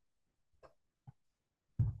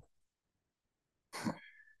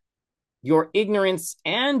 Your ignorance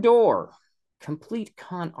and/or complete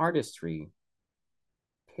con artistry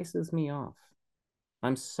pisses me off.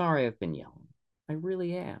 I'm sorry I've been yelling. I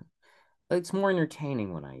really am. It's more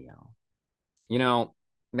entertaining when I yell. You know,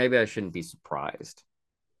 maybe I shouldn't be surprised.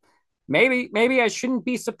 Maybe I shouldn't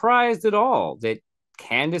be surprised at all that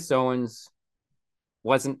Candace Owens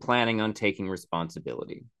wasn't planning on taking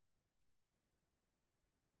responsibility.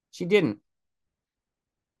 She didn't.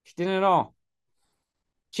 She didn't at all.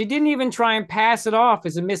 She didn't even try and pass it off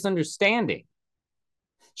as a misunderstanding.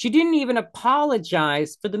 She didn't even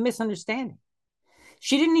apologize for the misunderstanding.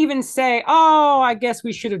 She didn't even say, oh, I guess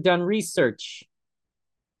we should have done research.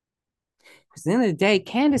 Because at the end of the day,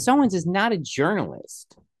 Candace Owens is not a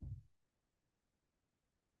journalist.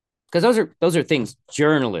 Because those are things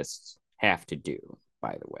journalists have to do,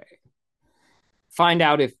 by the way. Find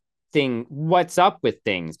out what's up with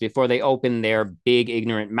things before they open their big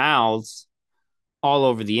ignorant mouths all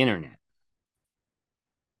over the internet.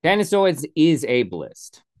 Candace Owens is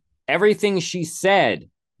ableist. Everything she said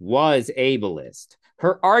was ableist.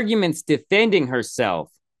 Her arguments defending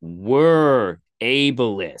herself were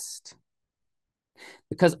ableist.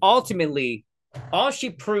 Because ultimately, all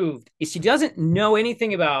she proved is she doesn't know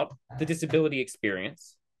anything about the disability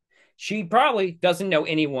experience. She probably doesn't know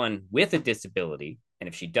anyone with a disability. And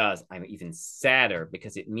if she does, I'm even sadder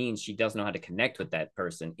because it means she doesn't know how to connect with that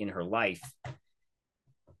person in her life.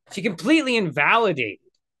 She completely invalidated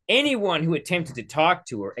anyone who attempted to talk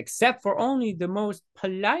to her, except for only the most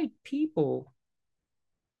polite people.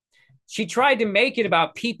 She tried to make it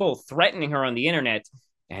about people threatening her on the internet.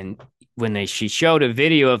 And when she showed a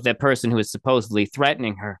video of that person who was supposedly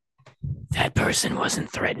threatening her, that person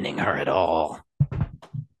wasn't threatening her at all.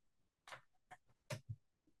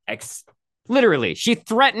 Literally, she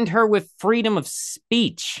threatened her with freedom of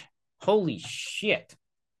speech. Holy shit.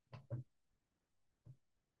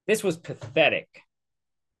 This was pathetic.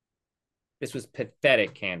 This was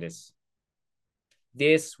pathetic, Candace.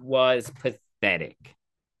 This was pathetic.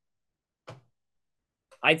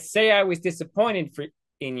 I'd say I was disappointed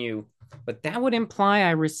in you, but that would imply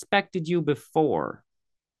I respected you before.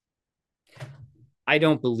 I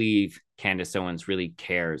don't believe Candace Owens really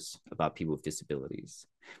cares about people with disabilities,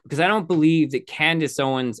 because I don't believe that Candace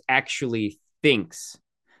Owens actually thinks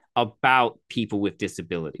about people with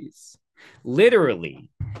disabilities.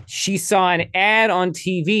 Literally, she saw an ad on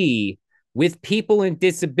TV with people in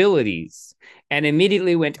disabilities and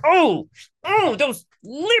immediately went, oh, those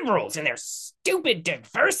liberals and their stupid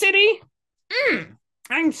diversity.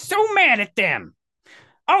 I'm so mad at them.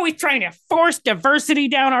 Always trying to force diversity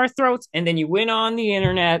down our throats. And then you went on the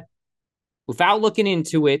internet without looking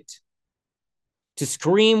into it to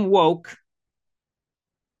scream woke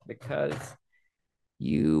because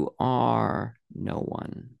you are no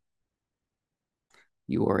one.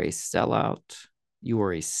 You are a sellout. You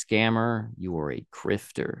are a scammer. You are a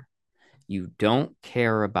grifter. You don't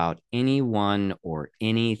care about anyone or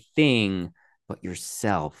anything but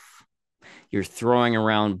yourself. You're throwing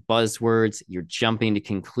around buzzwords. You're jumping to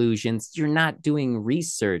conclusions. You're not doing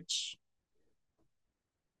research.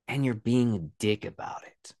 and you're being a dick about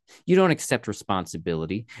it. You don't accept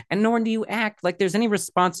responsibility, and nor do you act like there's any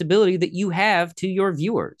responsibility that you have to your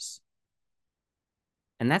viewers.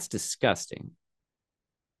 And that's disgusting.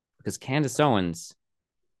 Because Candace Owens,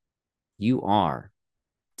 you are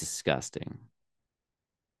disgusting.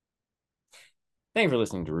 Thank you for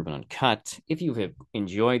listening to Ruben Uncut. If you have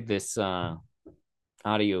enjoyed this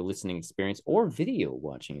audio listening experience or video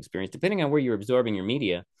watching experience, depending on where you're absorbing your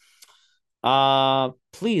media,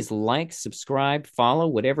 please like, subscribe, follow,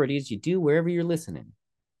 whatever it is you do, wherever you're listening.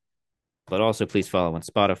 But also please follow on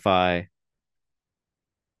Spotify.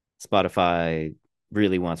 Spotify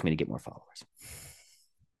really wants me to get more followers.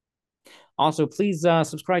 Also, please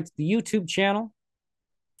subscribe to the YouTube channel.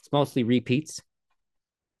 It's mostly repeats,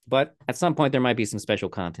 but at some point there might be some special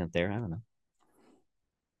content there. I don't know.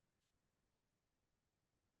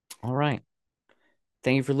 All right.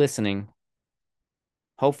 Thank you for listening.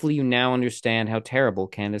 Hopefully you now understand how terrible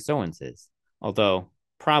Candace Owens is. Although,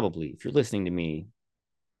 probably, if you're listening to me,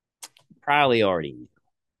 probably already